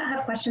students that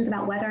have questions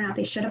about whether or not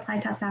they should apply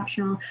test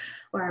optional,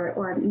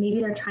 or maybe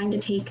they're trying to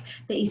take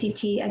the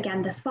ACT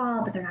again this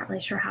fall, but they're not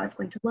really sure how it's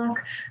going to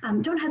look,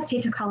 don't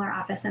hesitate to call our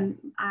office, and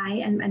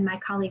I and my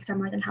colleagues are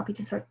more than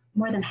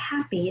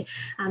happy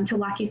to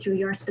walk you through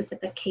your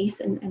specific case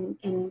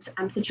and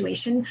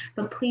situation.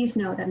 But please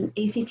know that an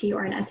ACT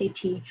or an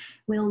SAT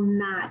will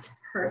not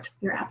hurt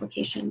your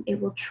application. It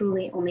will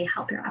truly only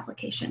help your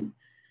application.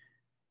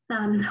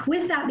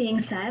 With that being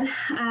said,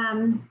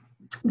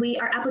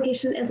 our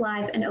application is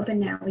live and open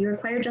now. We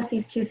require just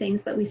these two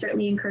things, but we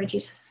certainly encourage you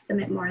to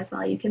submit more as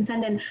well. You can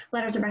send in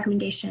letters of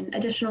recommendation,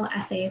 additional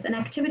essays. An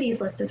activities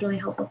list is really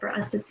helpful for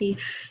us to see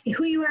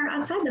who you are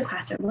outside the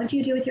classroom. What do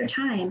you do with your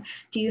time?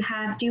 Do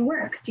you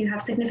work? Do you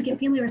have significant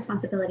family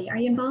responsibility? Are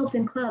you involved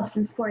in clubs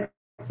and sports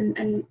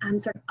and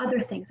sort of other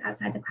things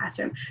outside the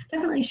classroom?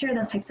 Definitely share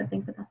those types of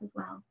things with us as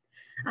well.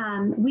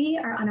 We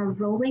are on a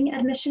rolling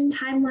admission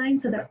timeline,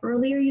 so the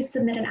earlier you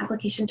submit an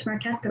application to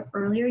Marquette, the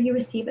earlier you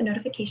receive a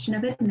notification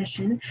of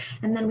admission,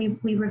 and then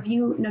we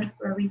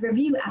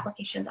review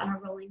applications on a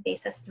rolling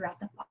basis throughout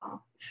the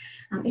fall.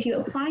 If you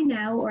apply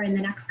now or in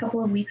the next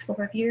couple of weeks, we'll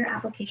review your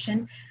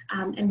application,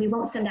 and we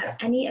won't send out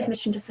any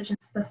admission decisions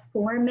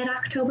before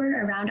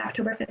mid-October. Around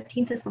October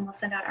 15th is when we'll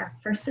send out our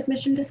first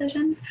admission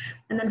decisions,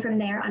 and then from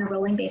there on a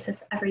rolling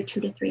basis every 2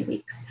 to 3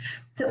 weeks.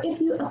 So if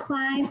you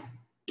apply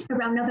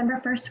around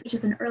November 1st, which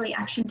is an early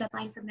action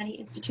deadline for many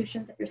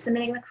institutions, if you're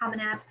submitting the Common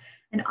App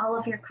and all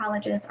of your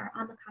colleges are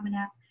on the Common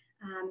App,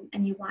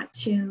 and you want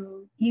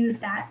to use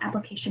that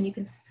application, you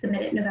can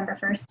submit it November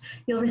 1st.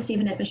 You'll receive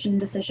an admission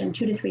decision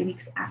 2 to 3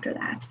 weeks after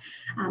that.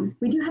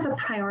 We do have a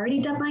priority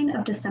deadline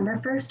of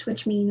December 1st,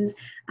 which means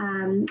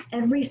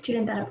every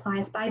student that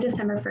applies by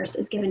December 1st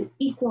is given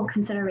equal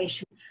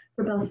consideration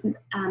for both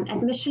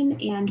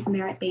admission and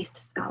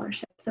merit-based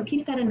scholarship. So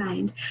keep that in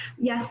mind.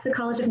 Yes, the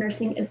College of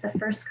Nursing is the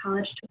first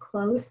college to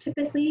close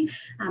typically,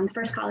 the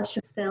first college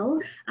to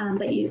fill,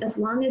 but as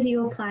long as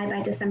you apply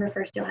by December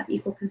 1st, you'll have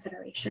equal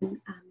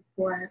consideration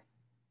for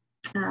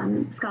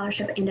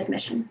scholarship and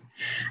admission.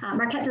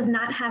 Marquette does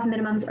not have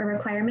minimums or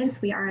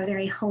requirements. We are a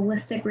very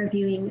holistic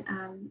reviewing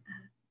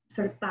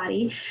sort of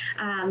body.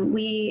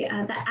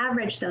 The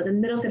average though, the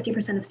middle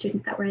 50% of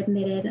students that were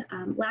admitted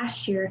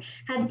last year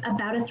had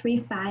about a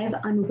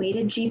 3.5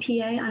 unweighted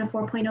GPA on a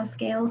 4.0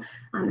 scale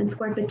and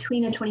scored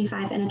between a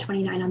 25 and a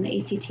 29 on the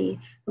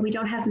ACT. But we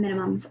don't have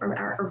minimums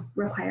or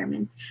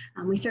requirements.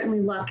 We certainly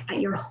look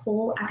at your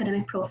whole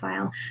academic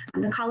profile,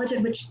 the college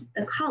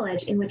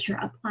in which you're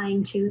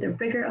applying to, the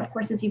rigor of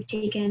courses you've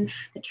taken,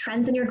 the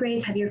trends in your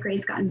grades. Have your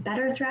grades gotten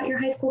better throughout your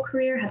high school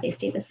career? Have they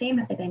stayed the same?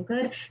 Have they been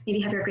good? Maybe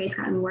have your grades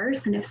gotten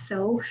worse? And if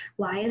so,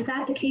 why is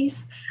that the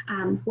case?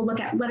 We'll look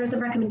at letters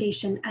of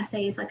recommendation,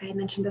 essays, like I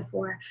mentioned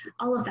before.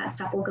 All of that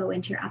stuff will go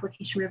into your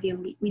application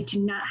review. We do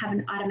not have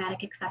an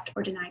automatic accept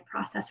or deny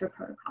process or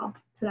protocol.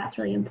 So that's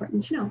really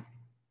important to know.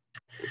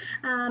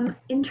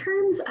 In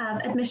terms of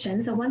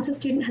admission, so once a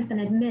student has been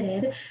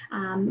admitted,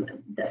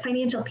 the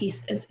financial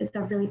piece is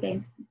a really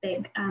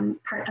big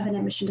part of an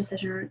admission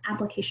decision or an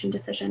application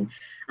decision.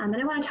 And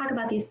I want to talk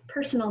about these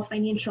personal,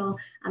 financial,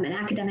 and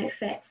academic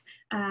fits.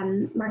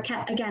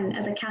 Marquette, again,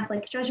 as a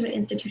Catholic judgment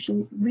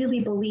institution, really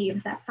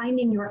believes that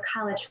finding your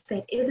college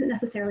fit isn't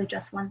necessarily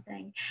just one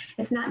thing.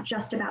 It's not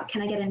just about,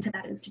 can I get into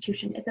that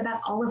institution? It's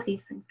about all of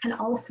these things. Can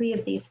all three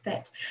of these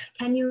fit?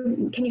 Can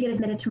you get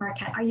admitted to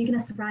Marquette? Are you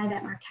going to thrive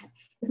at Marquette?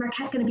 Is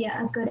Marquette going to be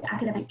a good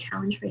academic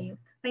challenge for you?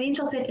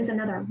 Financial fit is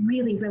another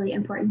really, really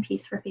important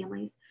piece for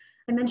families.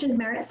 I mentioned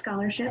merit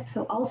scholarship,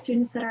 so all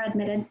students that are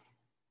admitted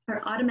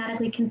are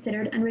automatically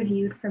considered and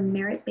reviewed for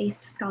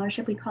merit-based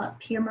scholarship. We call it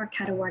Peer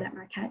Marquette Award at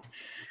Marquette.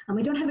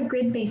 We don't have a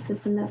grid-based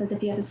system that says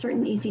if you have a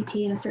certain ACT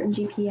and a certain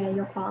GPA,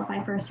 you'll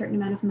qualify for a certain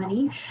amount of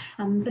money.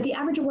 But the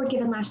average award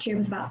given last year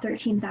was about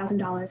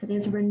 $13,000. It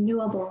is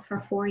renewable for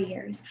 4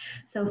 years.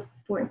 So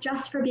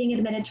just for being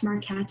admitted to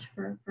Marquette,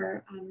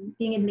 for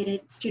being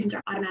admitted, students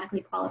are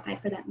automatically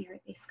qualified for that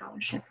merit-based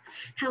scholarship.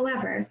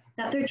 However,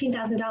 that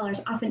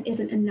 $13,000 often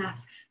isn't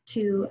enough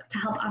to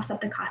help offset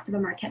the cost of a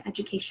Marquette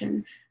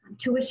education.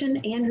 Tuition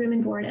and room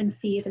and board and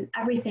fees and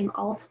everything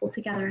all told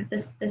together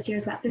this year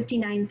is about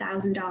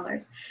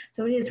 $59,000.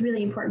 So it is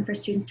really important for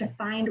students to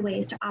find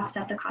ways to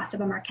offset the cost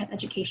of a Marquette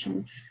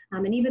education.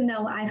 And even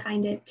though I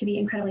find it to be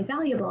incredibly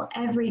valuable,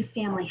 every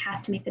family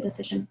has to make the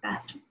decision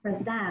best for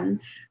them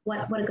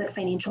what a good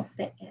financial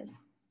fit is.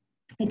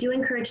 I do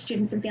encourage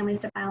students and families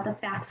to file the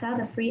FAFSA,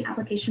 the Free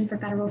Application for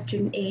Federal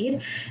Student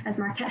Aid, as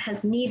Marquette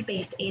has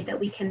need-based aid that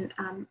we can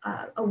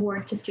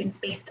award to students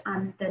based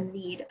on the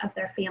need of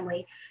their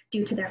family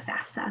due to their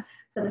FAFSA.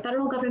 So the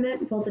federal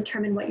government will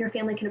determine what your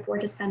family can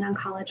afford to spend on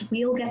college.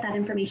 We'll get that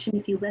information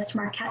if you list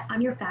Marquette on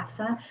your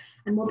FAFSA,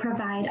 and we'll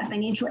provide a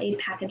financial aid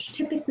package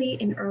typically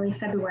in early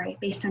February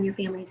based on your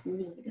family's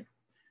need.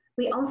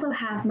 We also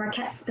have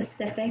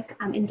Marquette-specific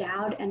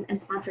endowed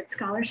and sponsored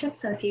scholarships.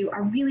 So if you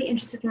are really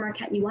interested in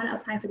Marquette and you want to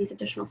apply for these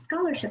additional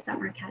scholarships at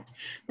Marquette,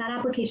 that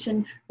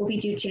application will be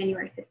due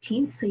January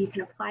 15th. So you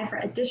can apply for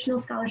additional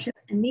scholarships.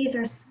 And these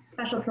are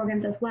special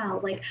programs as well,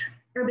 like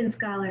Urban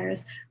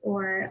Scholars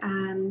or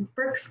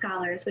Burke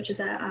Scholars, which is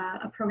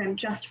a program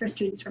just for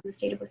students from the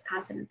state of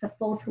Wisconsin. It's a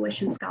full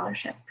tuition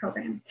scholarship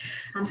program.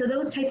 So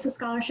those types of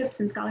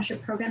scholarships and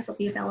scholarship programs will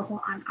be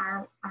available on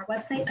our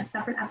website, a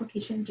separate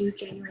application due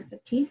January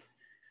 15th.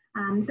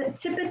 But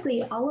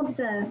typically all of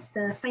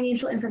the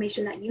financial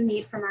information that you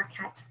need from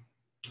Marquette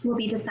will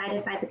be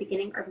decided by the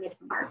beginning or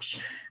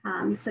mid-March.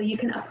 So you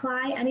can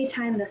apply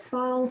anytime this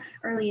fall,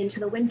 early into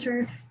the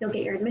winter. You'll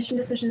get your admission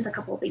decisions a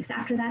couple of weeks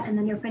after that, and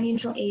then your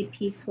financial aid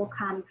piece will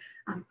come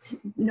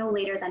no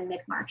later than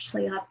mid-March. So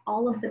you'll have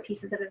all of the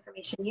pieces of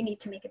information you need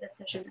to make a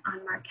decision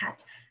on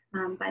Marquette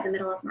by the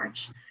middle of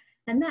March.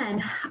 And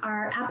then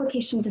our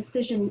application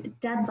decision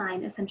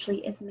deadline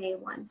essentially is May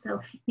 1.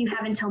 So you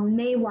have until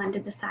May 1 to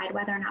decide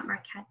whether or not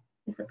Marquette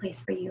is the place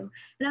for you.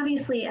 And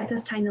obviously at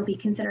this time, you'll be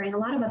considering a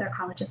lot of other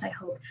colleges, I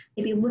hope.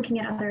 Maybe looking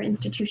at other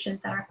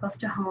institutions that are close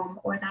to home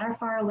or that are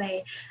far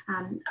away.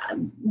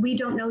 We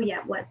don't know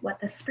yet what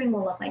the spring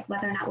will look like,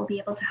 whether or not we'll be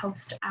able to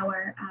host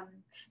our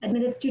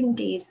admitted student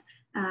days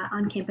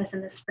on campus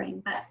in the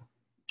spring. But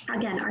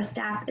again, our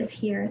staff is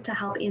here to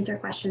help answer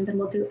questions, and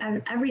we'll do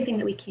everything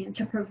that we can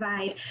to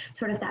provide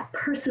sort of that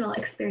personal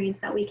experience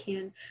that we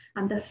can,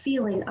 the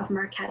feeling of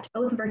Marquette,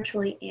 both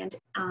virtually and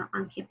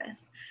on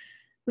campus.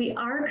 We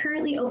are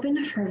currently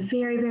open for a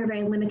very, very,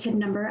 very limited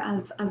number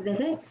of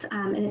visits,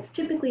 and it's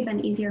typically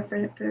been easier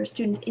for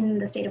students in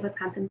the state of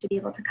Wisconsin to be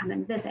able to come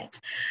and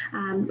visit.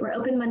 We're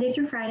open Monday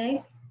through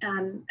Friday,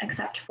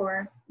 except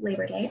for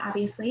Labor Day,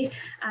 obviously,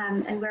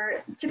 and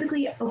we're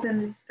typically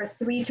open for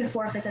 3 to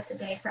 4 visits a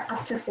day for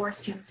up to 4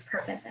 students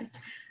per visit.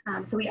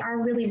 So we are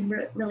really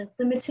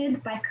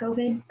limited by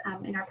COVID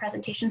in our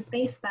presentation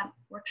space, but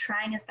we're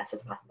trying as best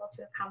as possible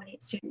to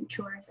accommodate student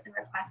tours and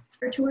requests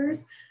for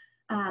tours.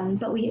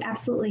 But we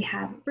absolutely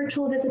have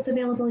virtual visits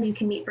available. You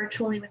can meet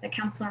virtually with a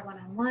counselor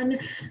one-on-one.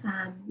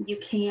 You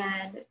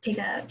can take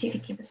a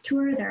campus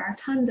tour. There are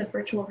tons of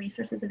virtual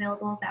resources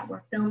available that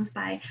were filmed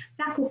by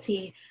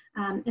faculty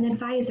and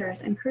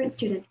advisors and current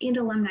students and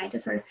alumni to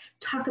sort of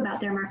talk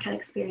about their Marquette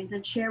experience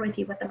and share with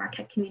you what the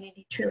Marquette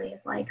community truly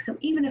is like. So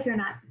even if you're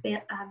not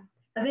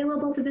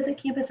available to visit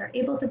campus or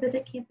able to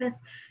visit campus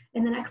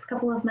in the next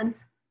couple of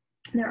months,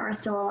 there are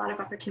still a lot of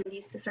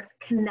opportunities to sort of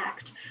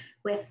connect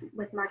with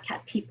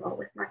Marquette people,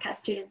 with Marquette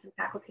students and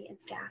faculty and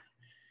staff.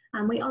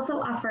 We also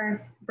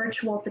offer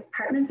virtual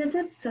department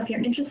visits. So if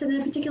you're interested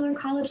in a particular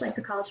college, like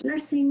the College of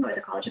Nursing or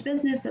the College of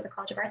Business or the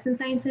College of Arts and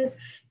Sciences,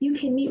 you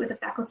can meet with a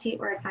faculty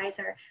or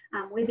advisor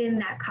within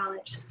that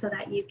college so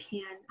that you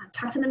can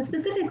talk to them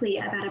specifically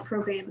about a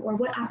program or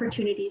what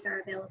opportunities are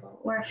available.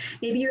 Or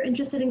maybe you're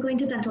interested in going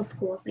to dental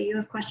school, so you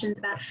have questions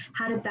about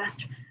how to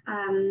best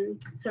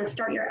sort of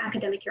start your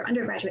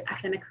undergraduate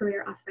academic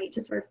career off right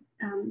to sort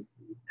of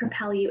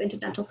propel you into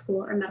dental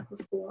school or medical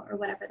school or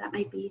whatever that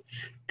might be.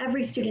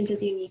 Every student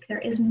is unique. There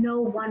is no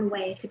one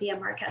way to be a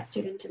Marquette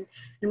student, and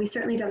we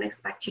certainly don't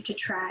expect you to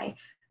try,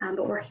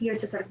 but we're here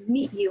to sort of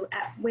meet you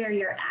at where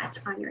you're at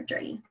on your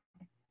journey.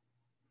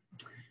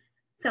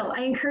 So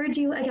I encourage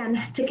you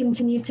again to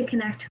continue to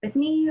connect with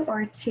me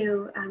or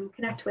to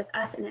connect with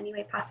us in any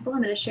way possible.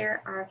 I'm going to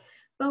share our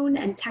phone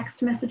and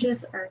text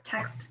messages. Our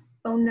text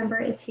phone number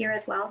is here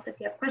as well. So if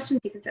you have questions,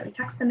 you can certainly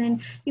text them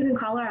in. You can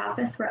call our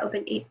office. We're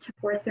open 8 to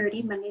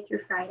 4:30 Monday through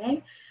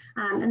Friday.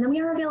 And then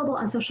we are available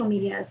on social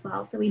media as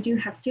well. So we do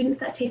have students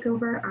that take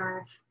over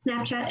our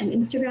Snapchat and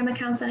Instagram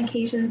accounts on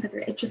occasion. So if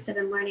you're interested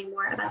in learning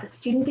more about the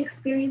student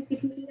experience, you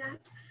can do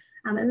that.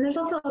 And there's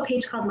also a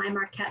page called My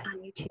Marquette on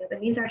YouTube.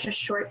 And these are just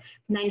short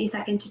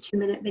 90-second to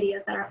 2-minute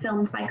videos that are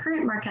filmed by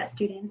current Marquette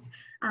students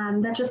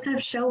that just kind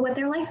of show what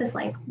their life is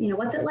like. You know,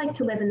 what's it like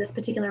to live in this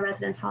particular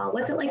residence hall?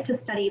 What's it like to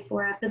study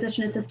for a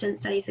physician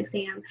assistant studies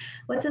exam?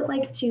 What's it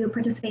like to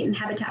participate in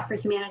Habitat for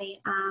Humanity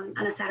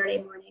on a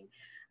Saturday morning?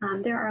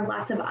 There are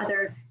lots of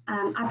other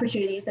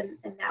opportunities in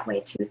that way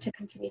to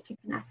continue to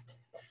connect.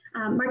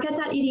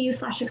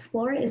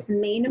 Marquette.edu/explore is the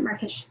main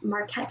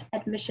Marquette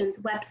admissions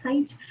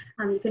website.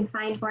 You can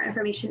find more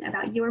information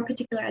about your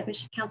particular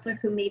admission counselor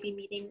who may be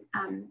meeting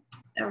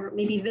or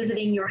maybe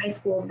visiting your high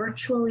school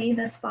virtually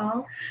this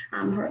fall,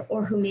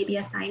 or who may be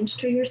assigned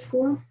to your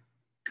school.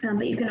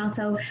 But you can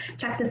also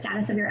check the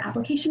status of your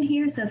application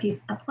here. So if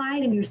you've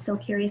applied and you're still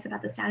curious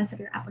about the status of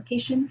your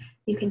application,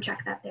 you can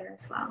check that there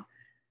as well.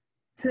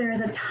 So there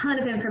is a ton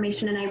of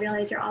information, and I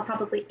realize you're all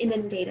probably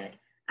inundated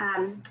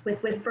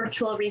with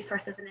virtual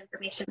resources and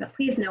information, but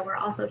please know we're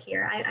also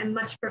here. I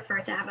much prefer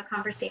to have a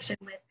conversation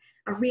with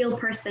a real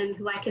person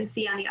who I can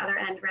see on the other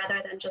end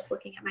rather than just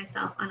looking at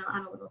myself on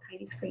a little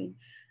tiny screen.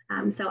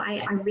 So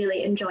I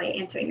really enjoy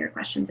answering your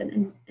questions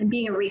and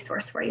being a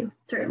resource for you,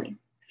 certainly.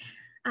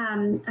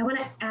 I want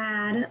to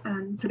add,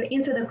 sort of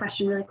answer the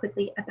question really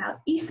quickly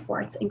about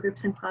esports in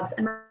groups and clubs.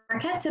 And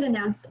Marquette did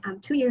announce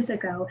 2 years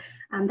ago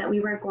that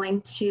we were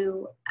going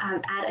to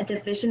add a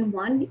Division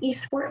I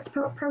esports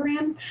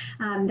program.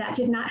 That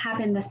did not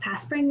happen this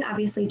past spring,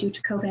 obviously due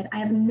to COVID. I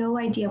have no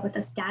idea what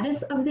the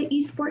status of the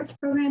esports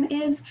program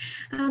is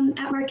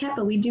at Marquette,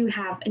 but we do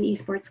have an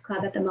esports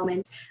club at the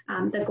moment.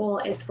 The goal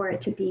is for it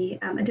to be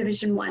a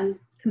Division I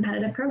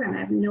competitive program. I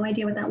have no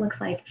idea what that looks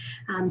like,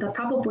 but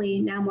probably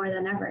now more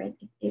than ever,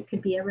 it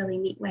could be a really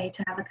neat way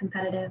to have a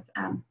competitive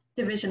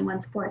Division I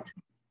sport.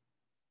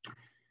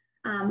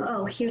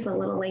 Oh, here's a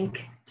little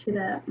link to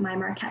the My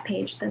Marquette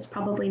page. There's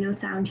probably no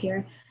sound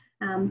here,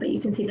 but you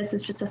can see this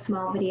is just a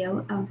small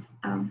video of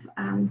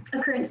a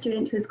current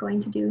student who's going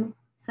to do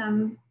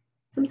some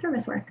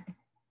service work.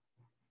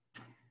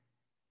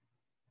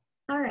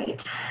 All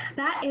right,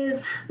 that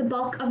is the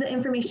bulk of the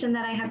information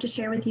that I have to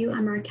share with you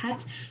on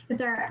Marquette. If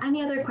there are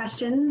any other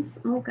questions,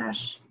 oh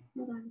gosh,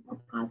 hold on,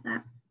 I'll pause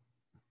that.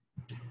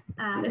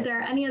 If there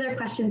are any other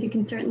questions, you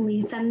can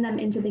certainly send them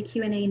into the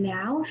Q&A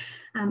now.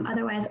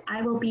 Otherwise,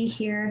 I will be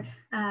here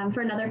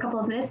for another couple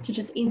of minutes to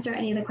just answer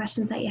any of the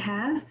questions that you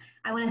have.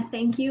 I want to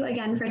thank you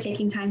again for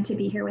taking time to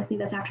be here with me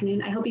this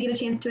afternoon. I hope you get a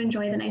chance to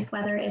enjoy the nice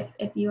weather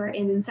if you are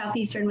in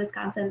southeastern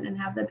Wisconsin and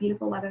have the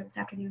beautiful weather this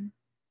afternoon.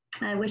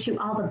 I wish you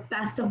all the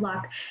best of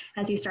luck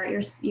as you start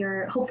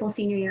your hopeful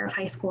senior year of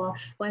high school,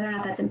 whether or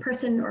not that's in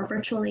person or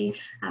virtually.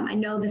 I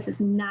know this is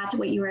not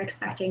what you were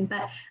expecting,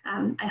 but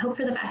I hope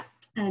for the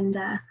best and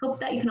hope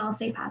that you can all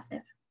stay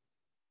positive.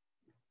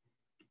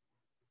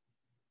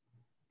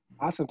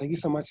 Awesome. Thank you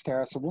so much,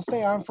 Tara. So we'll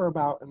stay on for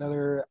about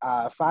another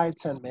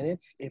 5-10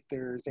 minutes. If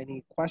there's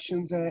any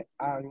questions that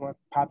you want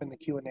to pop in the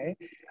Q&A,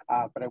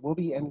 but I will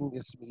be ending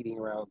this meeting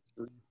around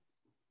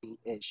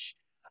 3-ish.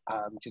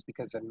 Just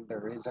because then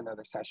there is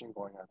another session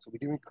going on. So we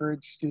do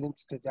encourage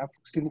students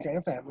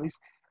and families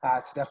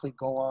to definitely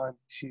go on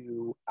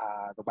to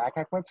the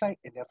WCAC website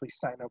and definitely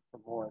sign up for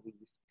more of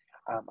these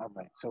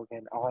online. So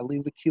again, I'll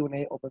leave the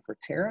Q&A open for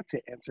Tara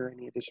to answer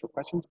any additional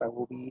questions, but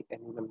we'll be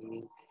ending the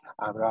meeting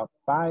about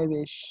 5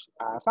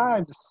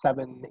 to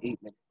 7, 8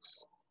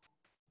 minutes.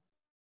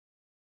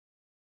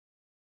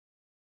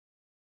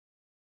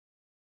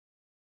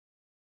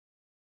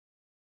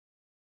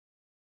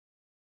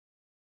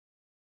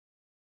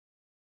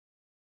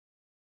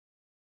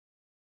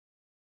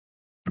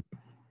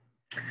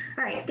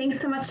 All right, thanks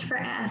so much for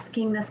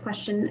asking this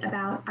question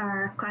about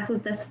our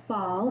classes this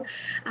fall.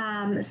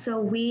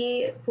 So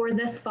we, for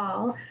this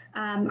fall,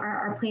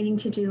 are planning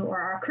to do, or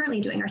are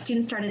currently doing, our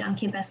students started on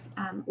campus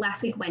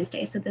last week,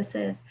 Wednesday. So this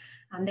is,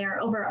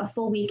 they're over a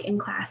full week in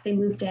class. They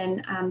moved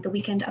in the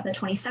weekend of the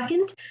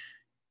 22nd.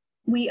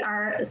 We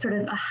are sort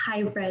of a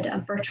hybrid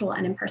of virtual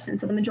and in-person.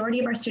 So the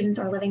majority of our students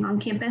are living on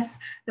campus,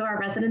 though our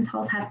residence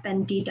halls have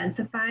been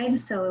de-densified.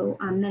 So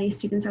many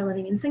students are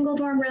living in single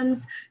dorm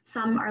rooms.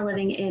 Some are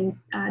living in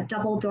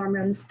double dorm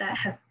rooms that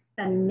have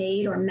been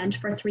made or meant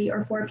for 3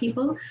 or 4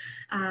 people.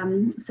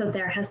 So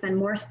there has been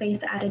more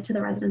space added to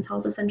the residence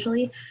halls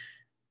essentially.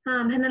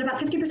 And then about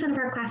 50% of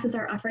our classes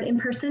are offered in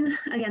person,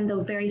 again,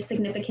 though very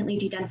significantly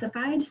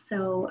de-densified,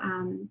 so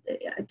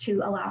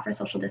to allow for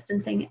social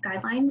distancing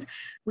guidelines.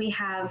 We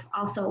have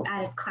also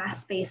added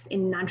class space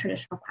in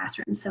non-traditional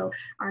classrooms. So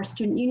our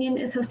student union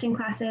is hosting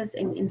classes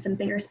in some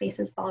bigger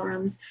spaces,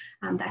 ballrooms,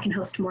 that can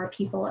host more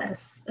people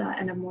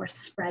in a more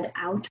spread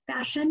out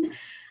fashion.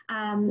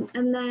 And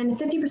then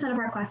 50% of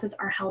our classes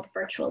are held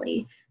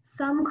virtually.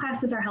 Some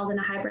classes are held in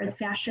a hybrid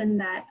fashion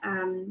that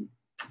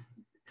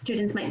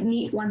students might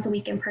meet once a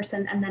week in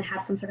person and then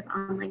have some sort of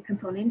online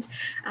component.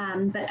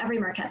 But every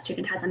Marquette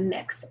student has a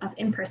mix of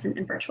in-person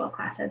and virtual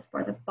classes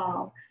for the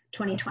fall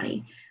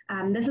 2020.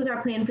 This is our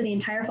plan for the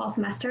entire fall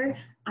semester.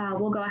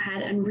 We'll go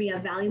ahead and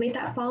reevaluate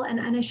that fall. And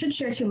I should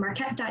share too,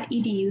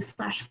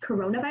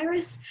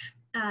 marquette.edu/coronavirus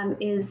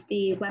is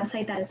the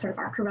website that is sort of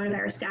our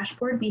coronavirus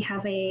dashboard. We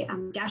have a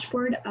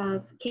dashboard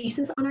of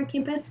cases on our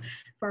campus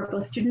for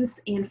both students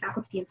and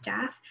faculty and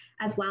staff,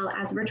 as well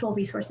as virtual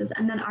resources,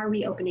 and then our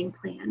reopening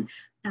plan.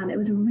 It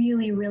was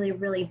really, really,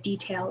 really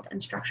detailed and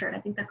structured. I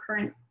think the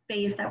current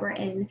phase that we're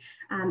in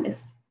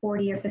is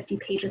 40 or 50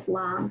 pages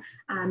long.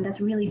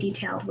 That's really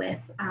detailed with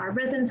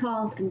residence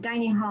halls and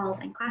dining halls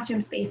and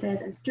classroom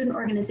spaces and student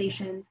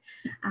organizations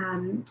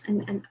and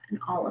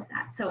all of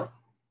that. So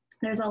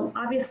there's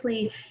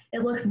obviously,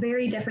 it looks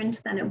very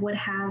different than it would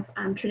have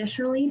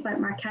traditionally, but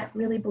Marquette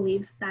really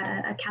believes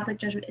that a Catholic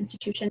Jesuit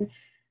institution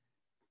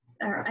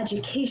or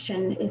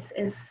education is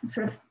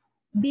sort of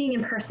being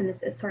in person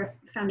is sort of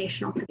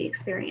foundational to the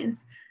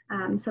experience.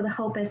 So the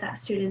hope is that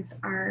students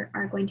are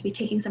going to be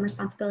taking some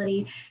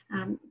responsibility,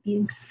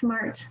 being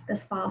smart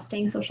this fall,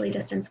 staying socially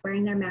distanced,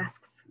 wearing their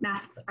masks.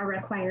 Masks are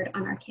required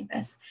on our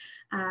campus,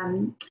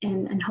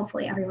 and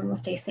hopefully everyone will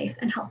stay safe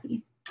and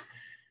healthy.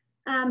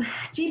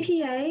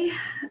 GPA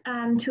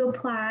to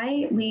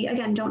apply, we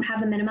again don't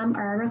have a minimum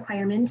or a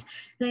requirement,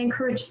 and I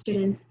encourage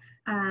students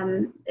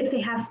If they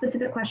have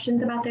specific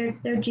questions about their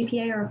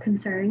GPA or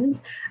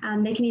concerns,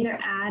 they can either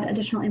add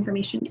additional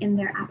information in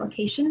their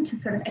application to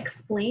sort of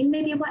explain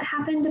maybe what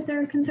happened if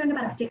they're concerned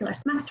about a particular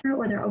semester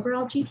or their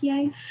overall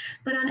GPA.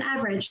 But on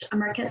average, a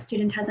Marquette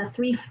student has a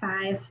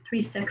 3.5,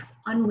 3.6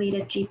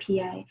 unweighted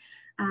GPA.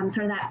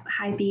 Sort of that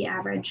high B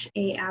average,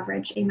 A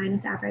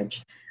minus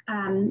average,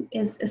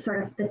 is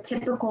sort of the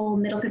typical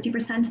middle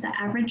 50%, the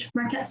average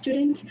Marquette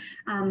student.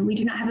 We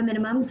do not have a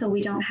minimum, so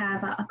we don't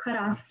have a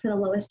cutoff for the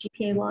lowest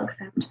GPA we'll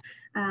accept,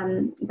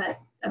 but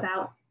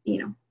about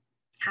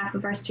half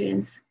of our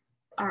students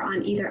are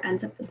on either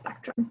ends of the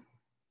spectrum.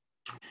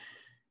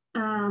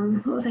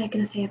 What was I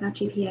going to say about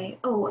GPA?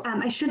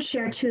 I should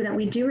share too that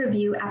we do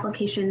review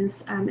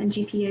applications and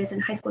GPAs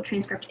and high school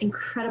transcript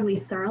incredibly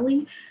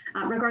thoroughly,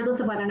 regardless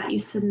of whether or not you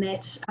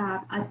submit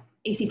a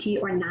ACT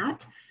or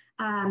not.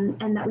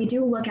 And that we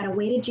do look at a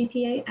weighted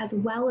GPA as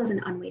well as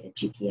an unweighted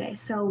GPA.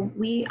 So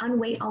we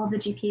unweight all of the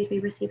GPAs we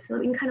receive so that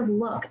we can kind of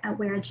look at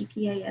where a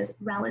GPA is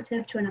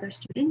relative to another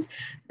student.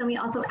 Then we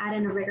also add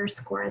in a rigor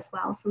score as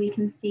well. So we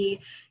can see,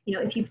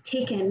 if you've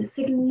taken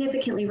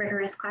significantly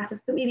rigorous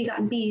classes, but maybe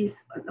gotten Bs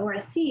or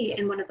a C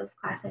in one of those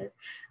classes,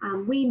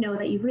 we know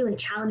that you've really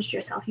challenged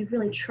yourself. You've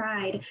really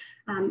tried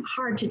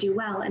hard to do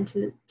well and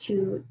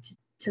to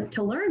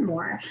learn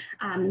more,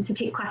 to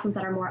take classes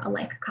that are more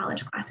alike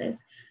college classes.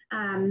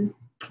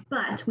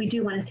 But we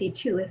do want to see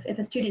too, if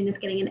a student is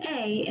getting an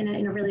A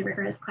in a really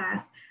rigorous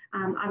class,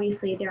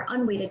 obviously their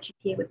unweighted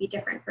GPA would be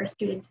different for a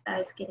student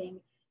that is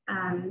getting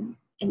an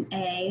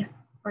A,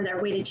 or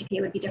their weighted GPA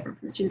would be different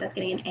from a student that's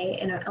getting an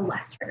A in a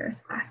less rigorous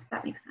class, if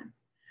that makes sense.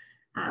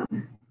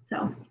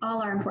 So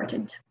all are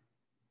important.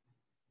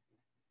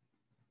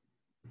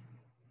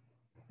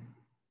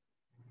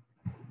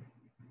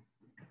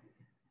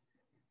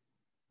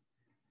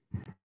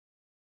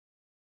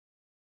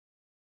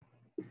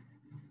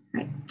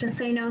 Right. Just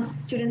so you know,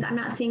 students, I'm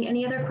not seeing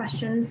any other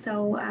questions.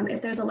 So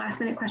if there's a last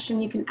minute question,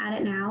 you can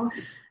add it now.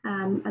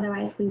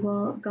 Otherwise, we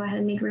will go ahead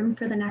and make room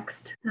for the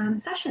next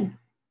session.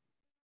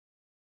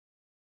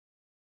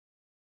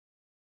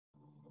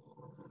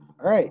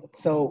 All right,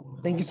 so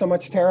thank you so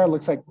much, Tara.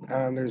 Looks like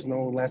there's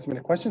no last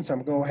minute questions, so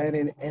I'm going to go ahead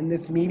and end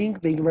this meeting.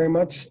 Thank you very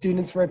much,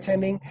 students, for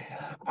attending.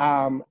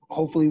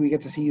 Hopefully we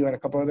get to see you at a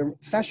couple other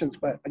sessions,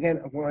 but again,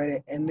 I'm going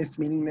to end this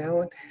meeting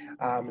now.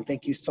 And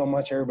thank you so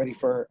much, everybody,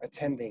 for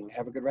attending.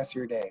 Have a good rest of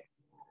your day.